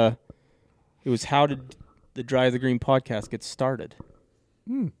 but it was how did the Drive the Green podcast get started?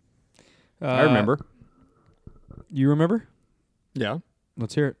 I remember. You remember? Yeah.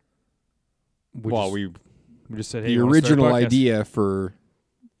 Let's hear it. we just said, hey, the you wanna start a original podcast? idea for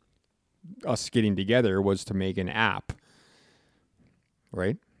us getting together was to make an app,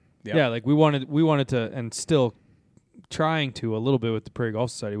 right? Yep. Yeah, like we wanted to, and still trying to a little bit with the Prairie Golf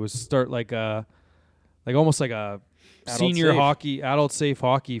Society was start like almost like a Adult senior safe. hockey, adult safe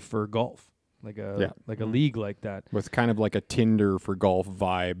hockey for golf, like a league like that. With kind of like a Tinder for golf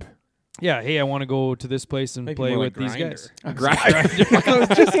vibe. Yeah, hey, I want to go to this place and Maybe play more with like these guys. I was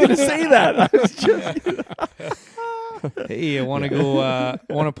just going to say that. I was just Hey, I want to go. I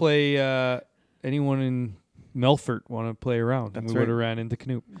want to play. Anyone in Melfort want to play around? And That's we would have right. ran into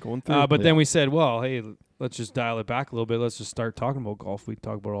Canoop. going through. But then we said, well, hey, let's just dial it back a little bit. Let's just start talking about golf. We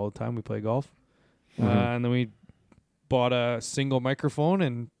talk about it all the time. We play golf. And then we bought a single microphone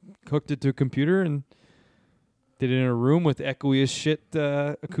and hooked it to a computer and did it in a room with echoey as shit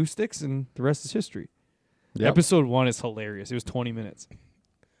acoustics, and the rest is history. Yep. Episode 1 is hilarious. It was 20 minutes.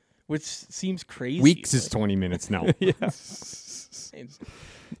 Which seems crazy. Weeks is 20 minutes now. Yeah. And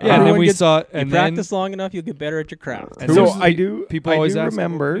And then we gets, saw, you and then practice long enough, you'll get better at your craft. And so there's- I do. people I always do ask about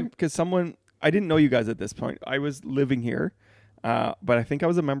remember Canoop. because someone I didn't know you guys at this point. I was living here, but I think I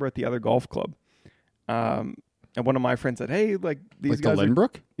was a member at the other golf club. And one of my friends said, "Hey, like these Like guys." the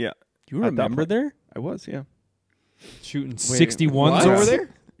Lindbrook? Yeah, You at that remember point. there? I was. Yeah, shooting Wait, 61s what? over there.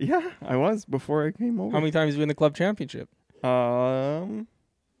 yeah, I was before I came over. How many times did you win the club championship?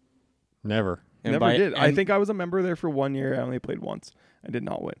 Never. And Never by- did. I and think I was a member there for 1 year. I only played once. I did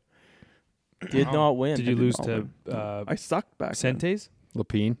not win. did not win. Did you did lose not to I sucked back then. Centes?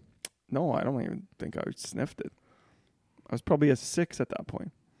 Lapine. No, I don't even think I sniffed it. I was probably a 6 at that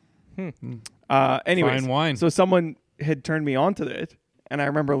point. Anyways, Fine wine. so someone had turned me on to it, and I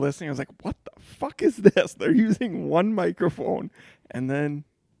remember listening. I was like, "What the fuck is this?" They're using one microphone, and then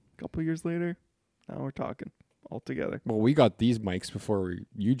a couple years later, now we're talking all together. Well, we got these mics before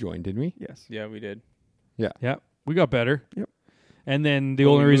you joined, didn't we? Yes. Yeah, we did. Yeah, we got better. Yep. And then the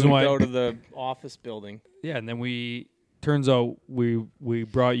When only we reason moved why, out of the office building. yeah, and then turns out we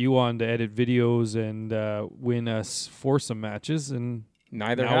brought you on to edit videos and win us foursome matches, and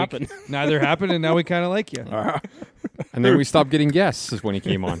Neither now we happened. neither happened, and now we kind of like you. And then we stopped getting guests is when he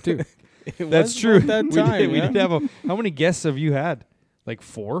came on, too. It That's was true. about That time, we yeah? did have how many guests have you had? Like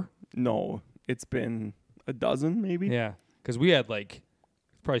 4? No, it's been a dozen, maybe. Yeah, because we had like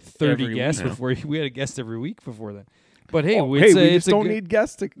probably 30 Every guests week. before we had a guest every week before then. But hey, Oh, we just don't need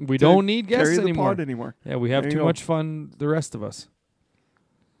guests to. we to don't need guests carry the anymore. pod anymore. Yeah, we have There you too go. much fun, the rest of us.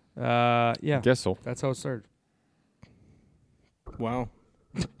 Yeah, Guess so. that's how it started. Wow.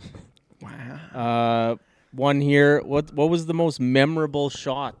 Wow. One here. What was the most memorable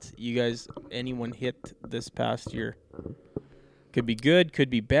shot anyone hit this past year? Could be good, could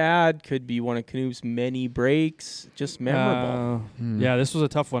be bad, could be one of Canoop's many breaks. Just memorable. Yeah, this was a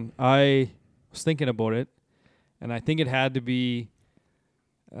tough one. I was thinking about it, and I think it had to be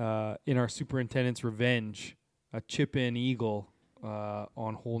in our Superintendent's Revenge, a chip-in eagle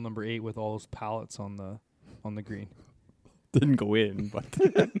on hole number 8 with all those pallets on the green. Didn't go in, but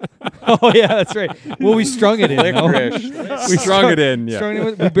Oh yeah, that's right. Well, we strung it in. no? Licorice. we strung it in. Yeah. Strung it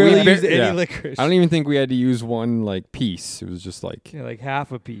with, we barely ba- used any yeah. licorice. I don't even think we had to use one like piece. It was just like Yeah, like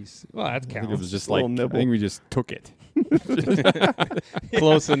half a piece. Well, that I think it counts. was just Little like nibble. I think we just took it.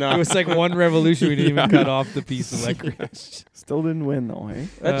 Close It enough. was like one revolution. We didn't even cut off the piece of licorice. Still didn't win though, hey?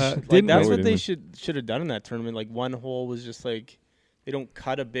 That's didn't that's know. what they Didn't should have done in that tournament. Like one hole was just like they don't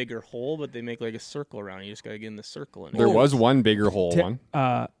cut a bigger hole, but they make like a circle around it. You just gotta get in the circle. And There was one bigger hole Te- one.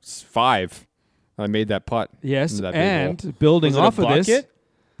 It's 5. I made that putt. Yes, Into that big and building Was it a off of this. bucket?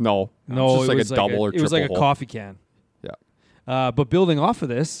 No. No, it was it just was like a double or it was like a triple hole. coffee can. Yeah. But building off of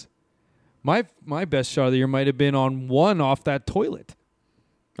this, my best shot of the year might have been on one off that toilet.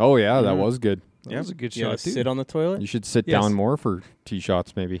 Oh yeah, that was good. That was a good You shot gotta too. sit on the toilet. You should sit Yes. down more for tee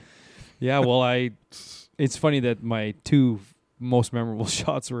shots maybe. Yeah, well, it's funny that my 2 most memorable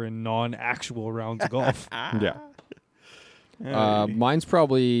shots were in non-actual rounds of golf. Yeah. Hey. Mine's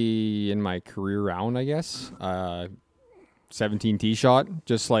probably in my career round, I guess. 17 tee shot.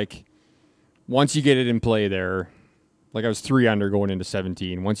 Just like once you get it in play there, like I was 3 under going into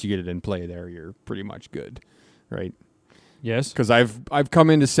 17. Once you get it in play there, you're pretty much good, right? Yes. Because I've come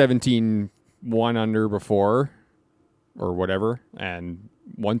into 17 1 under before, or whatever, and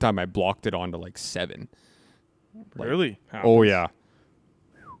one time I blocked it onto like 7. Really? Oh yeah,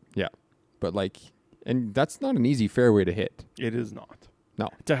 yeah, but like, and that's not an easy fairway to hit. It is not. No.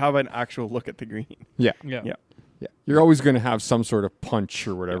 To have an actual look at the green. Yeah, Yeah. Yeah. yeah. You're always going to have some sort of punch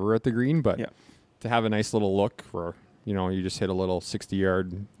or whatever at the green, but Yeah. to have a nice little look where you just hit a little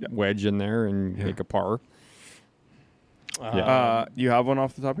 60-yard wedge in there and make a par. You have one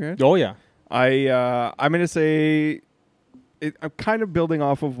off the top of your head? Oh yeah. I'm going to say I'm kind of building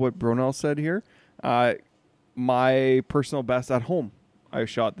off of what Brunel said here. My personal best at home I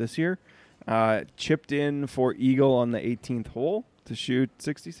shot this year. Chipped in for eagle on the 18th hole to shoot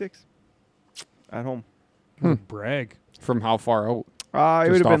 66 at home. Brag. From how far out?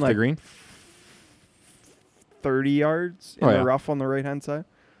 It would Just have off been the like green? 30 yards in Oh, the yeah. rough on the right-hand side.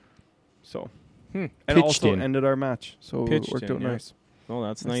 So, and Pitched also in. ended our match. So Pitched it worked in, out yeah. nice. Oh,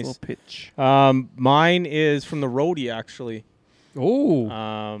 that's Nice nice. little pitch. Mine is from the roadie, actually.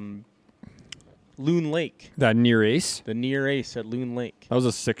 Oh. Loon Lake, That near ace? the near ace at Loon Lake. That was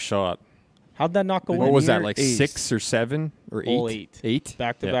a 6 shot. How'd that not go What in? was that, near like ace. 6 or 7 or 8? Hole 8. 8?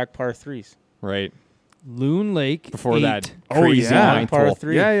 Back-to-back par threes. Right. Loon Lake. Before 8. that Oh, crazy yeah. ninth Par hole.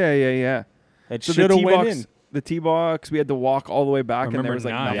 3. Yeah. That So should have went in. the tee box, we had to walk all the way back, and there remember was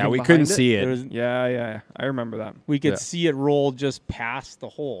like 9. nothing Yeah, we behind couldn't it. see There it. was, Yeah, I remember that. we could Yeah. see it roll just past the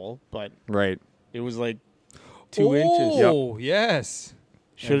hole, but Right. it was like 2 inches. Oh, yes.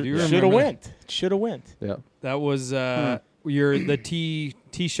 Should do have remember. went. Should have went. Yeah. That was the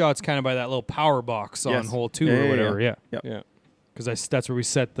tee shots kind of by that little power box on Yes. hole 2 Yeah, or yeah, whatever. Yeah. Yep. Yeah. Because that's where we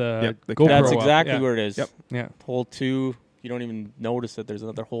set the Yep, the GoPro That's up. exactly Yeah. where it is. Yep. Yeah. Hole 2, you don't even notice that there's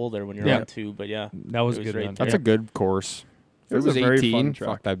another hole there when you're Yeah. on 2, but yeah. That was It a was good right one. there. That's a good course. It If was it a was very 18, fun track.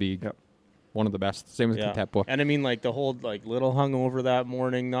 fuck, that'd be Yep. one of the best. Same as Yeah. Katepwa. And I mean, like, the whole, like, little hungover that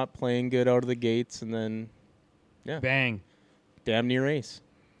morning, not playing good out of the gates, and then Bang. damn near ace.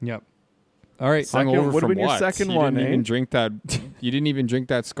 Yep. All right. Second- Hungover would've from been your what? second you one, didn't eh? even drink that. You didn't even drink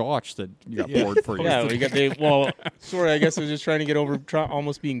that scotch that you got poured for you. Yeah, we got well, sorry, I guess I was just trying to get over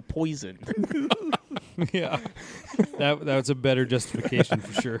almost being poisoned. Yeah. that was a better justification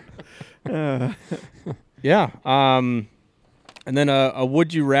for sure. Yeah. And then a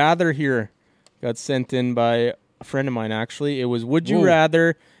would you rather here got sent in by a friend of mine, actually. It was, would you Whoa.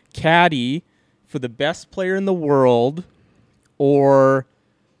 rather caddy for the best player in the world or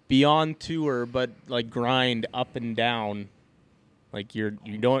be on tour but like grind up and down? Like you're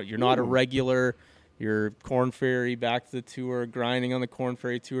not a regular. You're Corn Ferry back to the tour, grinding on the Corn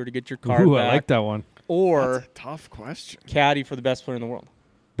Ferry tour to get your card Ooh, back. I like that one. Or That's a tough question. caddy for the best player in the world.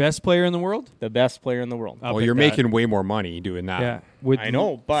 Best player in the world? The best player in the world. I'll Well, pick you're that. making way more money doing that. Yeah. With I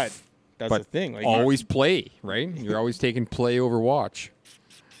know, but that's But the thing. Like always play, right? You're always taking play over watch.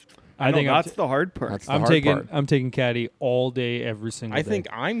 I think that's the hard part. That's the I'm hard taking part. I'm taking caddy all day, every single I day. think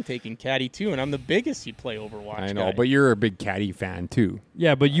I'm taking caddy too, and I'm the biggest you play Overwatch. I know, guy. but you're a big caddy fan too.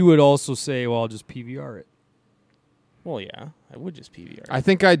 Yeah, but you would also say, well, I'll just PVR it. well, yeah, I would just PVR. I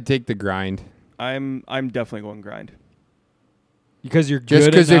think I'd take the grind. I'm definitely going grind. Because you're Just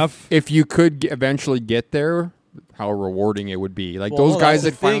good because enough. if you could eventually get there, how rewarding it would be. Like Well, those guys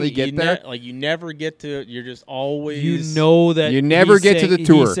that's that the thing. finally get You there. like you never get to. You're just always. you know that You never he's get to saying- the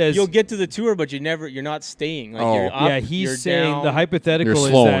tour. He says, You'll get to the tour, but you're not staying. Like Oh. you're up, yeah, you're he's saying down. the hypothetical You're is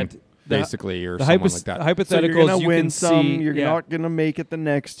slowing, that basically, or the someone like that. So hypotheticals you're gonna you win can some. see. You're yeah. not gonna make it the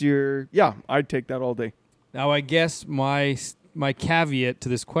next year. Yeah, I'd take that all day. Now, I guess my caveat to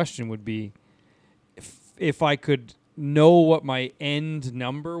this question would be, if I could know what my end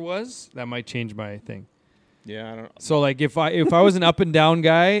number was, that might change my thing. Yeah, I don't. So, like, if I was an up and down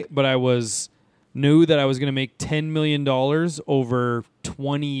guy, but I knew that I was going to make $10 million over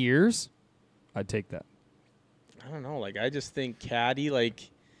 20 years, I'd take that. I don't know. Like I just think caddy. Like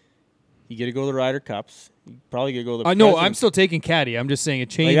you get to go to the Ryder Cups. You probably get to go to the. No, I'm President's- still taking caddy. I'm just saying it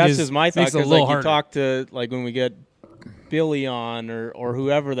Like changes. that's just my thought. makes it a Because little like you harder. talk to like when we get Billy on or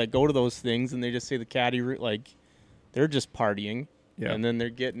whoever that go to those things, and they just say the caddy like they're just partying, Yeah. and then they're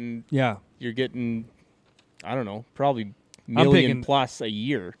getting Yeah, you're getting I don't know, probably million picking- plus a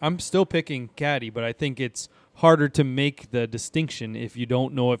year. I'm still picking caddy, but I think it's harder to make the distinction if you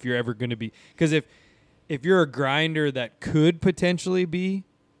don't know if you're ever going to be. Because if you're a grinder that could potentially be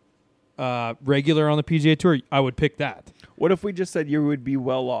regular on the PGA Tour, I would pick that. What if we just said you would be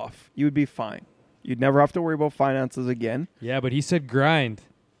well off? You would be fine. You'd never have to worry about finances again. Yeah, but he said grind.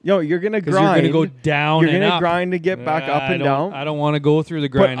 Yo, you're gonna Because grind. you're going to go down You're and gonna up. grind to get back up and down. I don't want to go through the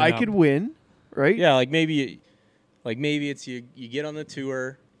But grind. I and could up. win, right? Yeah, like maybe it's you get on the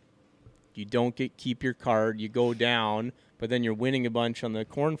tour, you don't keep your card, you go down, but then you're winning a bunch on the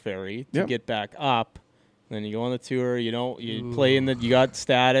Corn Ferry to Yep. get back up. Then you go on the tour, you play in you got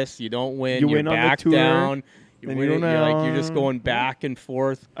status, you don't win, You you're win on the back tour, down. then You're, you winning, go you're just down. going back and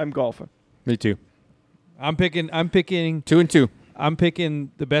forth. I'm golfing. Me too. I'm picking 2 and 2. I'm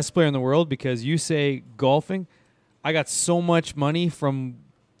picking the best player in the world because you say golfing. I got so much money from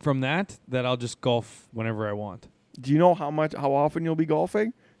that I'll just golf whenever I want. Do you know how often you'll be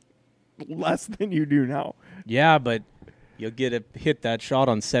golfing? Less than you do now. Yeah, but you'll hit that shot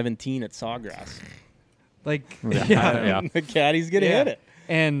on 17 at Sawgrass. Like, Yeah. The caddy's gonna hit it.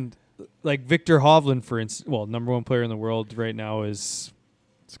 And like Victor Hovland, for instance, number one player in the world right now is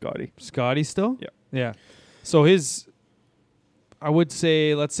Scotty still? Yeah. Yeah. So I would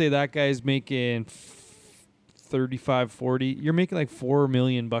say, let's say that guy's making 35, 40. You're making like $4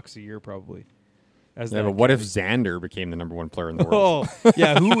 million a year probably. But what if Xander became the number one player in the world? Oh,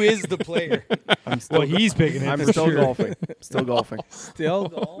 yeah. Who is the player? He's picking it. I'm for still sure. golfing. Still golfing. Still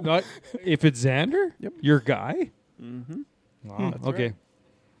golf. Not if it's Xander. Yep. Your guy. Mm-hmm. Wow. That's Okay. right.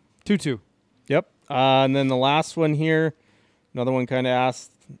 2-2. Yep. And then the last one here, another one kind of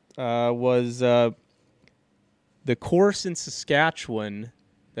asked was the course in Saskatchewan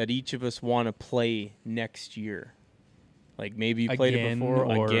that each of us want to play next year. Like maybe you played it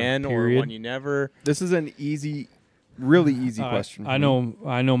before again, or one you never. This is an really easy question. I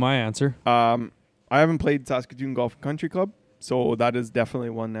know my answer. I haven't played Saskatoon Golf and Country Club, so that is definitely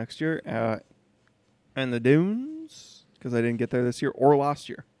one next year. And the Dunes, because I didn't get there this year or last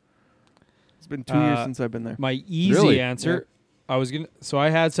year. It's been 2 years since I've been there. My easy answer, I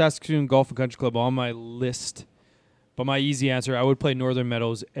had Saskatoon Golf and Country Club on my list, but my easy answer, I would play Northern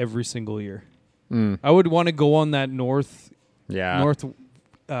Meadows every single year. I would want to go on that north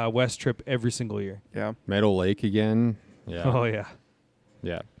west trip every single year. Yeah. Meadow Lake again. Yeah. Oh yeah.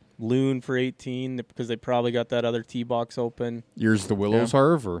 Yeah. Loon for 18 because they probably got that other tee box open. Yours the Willows,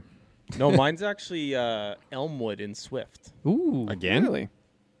 Harv, or No, mine's actually Elmwood in Swift. Ooh. again? Really?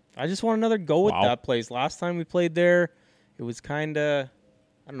 I just want another go with Wow. that place. Last time we played there, it was kind of,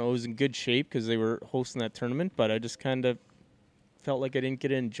 I don't know, it was in good shape because they were hosting that tournament, but I just kind of felt like I didn't get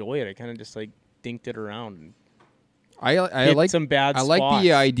to enjoy it. I kind of just like dinked it around. And I hit like some bad I like spots.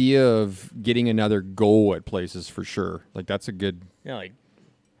 the idea of getting another go at places for sure. Like that's a good. Yeah, like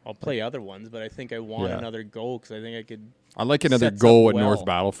I'll play other ones, but I think I want Yeah. another go because I think I could. I like another Sets go up at North well.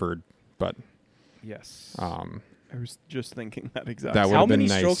 Battleford, but Yes. uh, I was just thinking that exactly. That would How have been many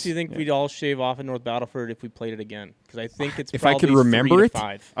nice. strokes do you think we'd all shave off in North Battleford if we played it again? Because I think it's If I could probably remember 3 it? to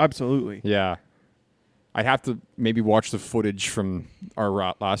 5. Absolutely. yeah, I'd have to maybe watch the footage from our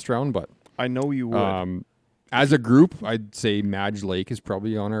last round, but I know you would. as a group, I'd say Madge Lake is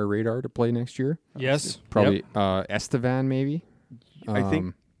probably on our radar to play next year. Yes. Probably Estevan, maybe. I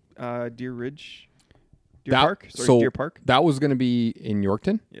think Deer Ridge. Deer that- Park? Sorry, so- Deer Park? That was going to be in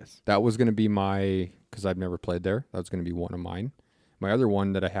Yorkton. Yes. That was going to be because I've never played there. That was going to be one of mine. My other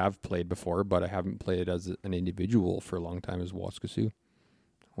one that I have played before, but I haven't played as an individual for a long time is Waskasiu.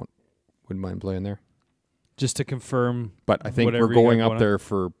 Wouldn't mind playing there. Just to confirm. But I think Whatever we're you got going going up on. there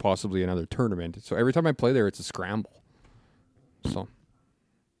for possibly another tournament. So every time I play there, it's a scramble. So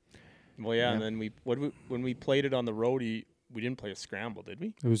Well, yeah, Yeah. and then when we played it on the road, we didn't play a scramble, did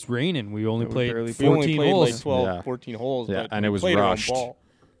we? It was raining. We only We played barely- We only 14 played holes. like 12, Yeah. 14 holes. Yeah, but and we it was played our own rushed. ball.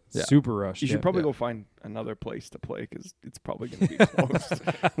 Yeah. Super rushed. You should yeah. probably go find another place to play because it's probably going to be closed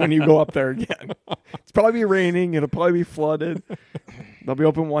when you go up there again. It's probably be raining. It'll probably be flooded. They'll be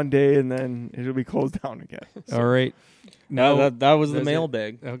open one day and then it'll be closed down again. All right. No, Now, that was the that's it.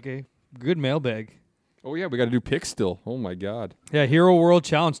 mailbag. okay. Good mailbag. oh yeah, we got to do picks still. Oh my god. Yeah, Hero World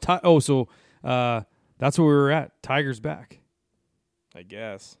Challenge. So that's where we were at. Tiger's back. I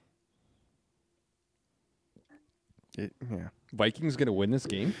guess. Yeah. Vikings gonna win this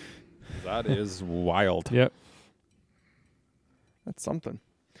game? That is wild. Yep. That's something.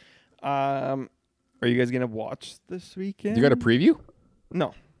 Are you guys going to watch this weekend? You got a preview?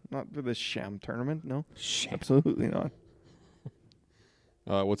 No, not for this sham tournament. No, Shit. absolutely not.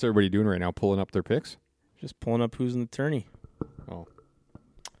 What's everybody doing right now? Pulling up their picks? Just pulling up who's in the tourney. Oh,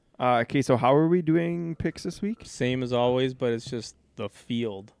 Okay, so how are we doing picks this week? Same as always, but it's just the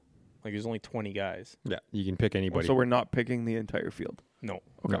field. Like there's only 20 guys. yeah. You can pick anybody. So we're not picking the entire field. No.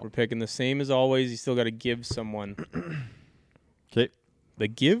 Okay. We're picking the same as always. You still got to give someone. Okay. The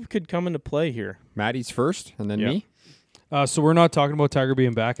give could come into play here. Maddie's first, and then Yeah. me. So we're not talking about Tiger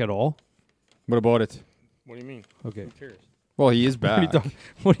being back at all. What about it? What do you mean? Okay. Who cares? Well, he is What are you back. talking-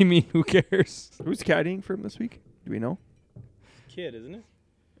 what do you mean? Who cares? Who's caddying for him this week? Do we know? Kid, isn't it?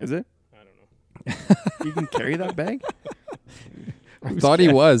 Is it? I don't know. You can carry that bag? I thought he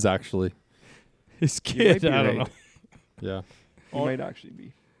was actually. His You kid. might be I don't right. Yeah. You might actually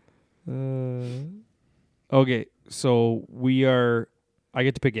be. know. Okay. So I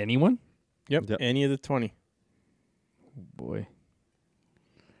get to pick anyone. Yep. Yep. Any of the 20. Boy.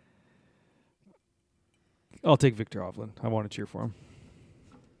 I'll take Victor Hovland. I want to cheer for him.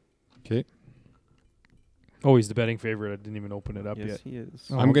 Okay. Oh, he's the betting favorite. I didn't even open it up Yes, yet. he is.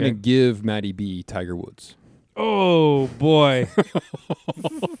 Oh, I'm gonna okay. give Maddie B Tiger Woods. Oh boy.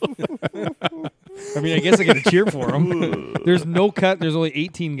 I mean, I guess I got to cheer for him. There's no cut. There's only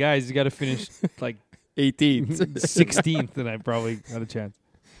 18 guys. You got to finish like 18th. 16th, and I probably got a chance.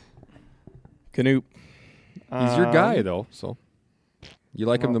 Canoop. He's your guy, though, so you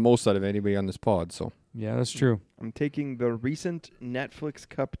like him the most out of anybody on this pod. So Yeah, that's true. I'm taking the recent Netflix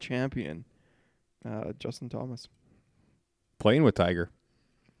Cup champion, Justin Thomas. playing with Tiger.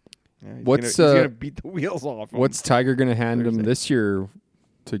 Yeah, What's he's gonna beat the wheels off him. What's Tiger gonna hand him Thursday. this year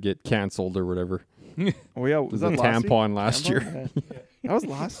to get canceled or whatever? Oh yeah, Was was the that last tampon last year? Yeah. That was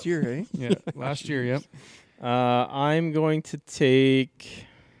last year, eh? Yeah, last year, yep. I'm going to take.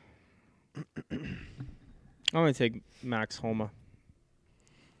 I'm going to take Max Homa.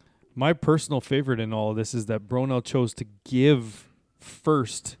 My personal favorite in all of this is that Bronell chose to give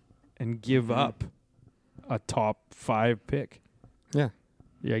first and give up a top 5 pick. Yeah.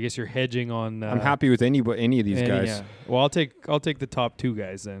 Yeah, I guess you're hedging on. I'm happy with any of these guys. Yeah. Well, I'll take the top 2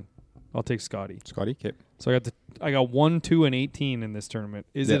 guys then. I'll take Scotty. Scotty, okay. So I got 1, 2, and 18 in this tournament.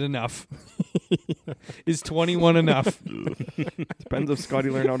 Is it enough? Is 21 enough? Depends if Scotty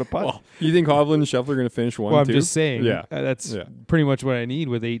learned how to putt. Well, you think Hovland and Scheffler are going to finish 1, Well, I'm 2? just saying. Yeah. That's Yeah. pretty much what I need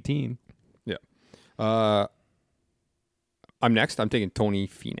with 18. Yeah. I'm next. I'm taking Tony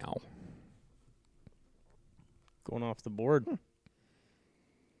Finau. Going off the board.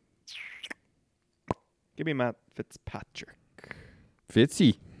 Give me Matt Fitzpatrick.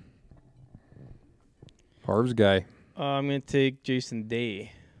 Fitzy. Harv's guy. I'm going to take Jason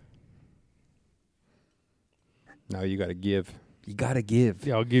Day. Now you got to give. You got to give.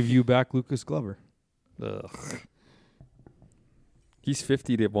 Yeah, I'll give you back Lucas Glover. Ugh. He's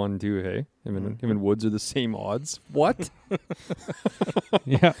 50 to 1 too, hey? Him and Woods are the same odds. What?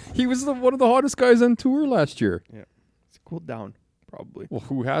 Yeah. He was one of the hottest guys on tour last year. It's cooled down, probably. Well,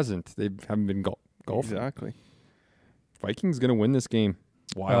 who hasn't? They haven't been golfing. Exactly. Vikings going to win this game.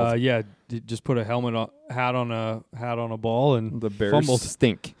 Wild. Yeah. Just put a hat on a ball and The Bears fumbled.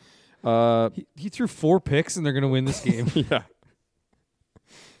 stink. He threw 4 picks and they're going to win this game. Yeah.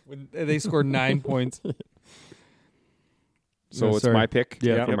 They scored 9 points. So Yeah, it's sorry. my pick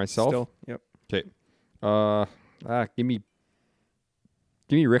Yeah. for myself. Still, yep. Okay. Give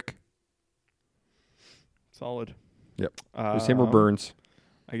me Rick. Solid. Yep. It was him or Burns.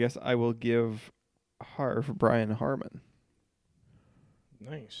 I guess I will give Brian Harmon.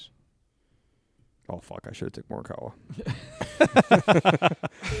 Nice. Oh fuck! I should have took Morikawa.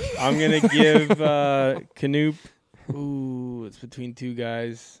 I'm going to give Canoop. Ooh, it's between 2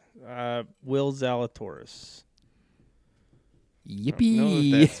 guys. Will Zalatoris. Yippee! I don't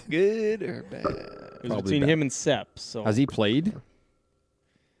know if that's good or bad. It was Probably between bad. him and Sepp. So Has he played?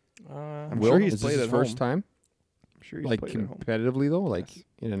 I'm Will? sure he's Is played this at his first home. time? I'm sure he's Like played at home. competitively though, like Yes.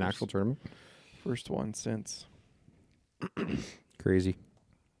 in an actual tournament. First one since. Crazy.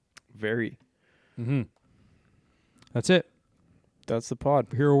 Very. Mm-hmm. That's it. That's the pod.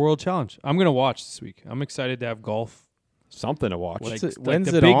 Hero World Challenge. I'm going to watch this week. I'm excited to have golf. Something to watch. What's Like, it-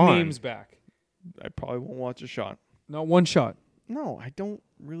 when's the it big on? names back. I probably won't watch a shot. Not one shot. No, I don't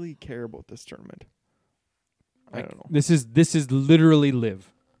really care about this tournament. I don't know. This is literally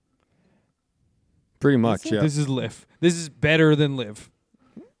live. Pretty much, it? yeah. This is live. This is better than live.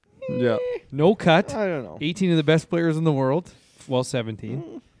 Yeah. No cut. I don't know. 18 of the best players in the world. Well,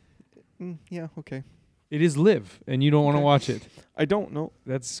 17. Yeah, okay. It is live, and you don't want to Okay. watch it. I don't know.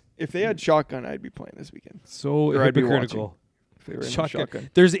 That's If they had shotgun, I'd be playing this weekend. so Or I'd be hypocritical. If they were in Shotgun. shotgun.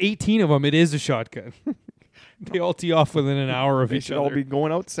 There's 18 of them. It is a shotgun. They all tee off within an hour of They each should other. all be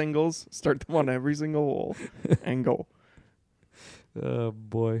going out singles, start them on every single hole, and go. Oh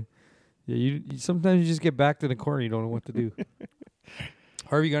boy. Yeah, you sometimes you just get backed in a corner. You don't know what to do.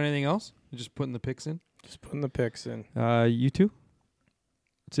 Harvey, got anything else? You're just putting the picks in. Just putting the picks in. You two.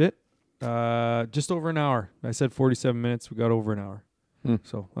 That's it. Just over an hour. I said 47 minutes. We got over an hour.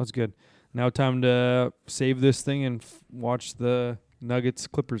 So that's good. Now time to save this thing and watch the Nuggets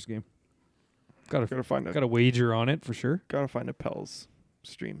Clippers game. Gotta find Got a wager on it for sure. a Pels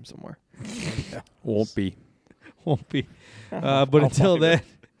stream somewhere. Won't be. Won't be. But I'll until find then, it.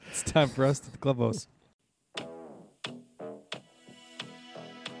 it's time for us to the clubhouse.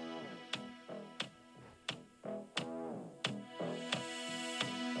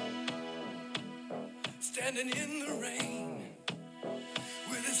 Standing in the rain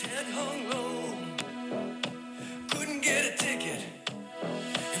with his head hung low, couldn't get a ticket.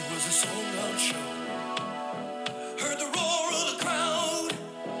 It was a sold-out show. Heard the roar of the crowd.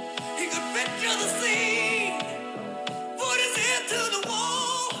 He could picture the scene.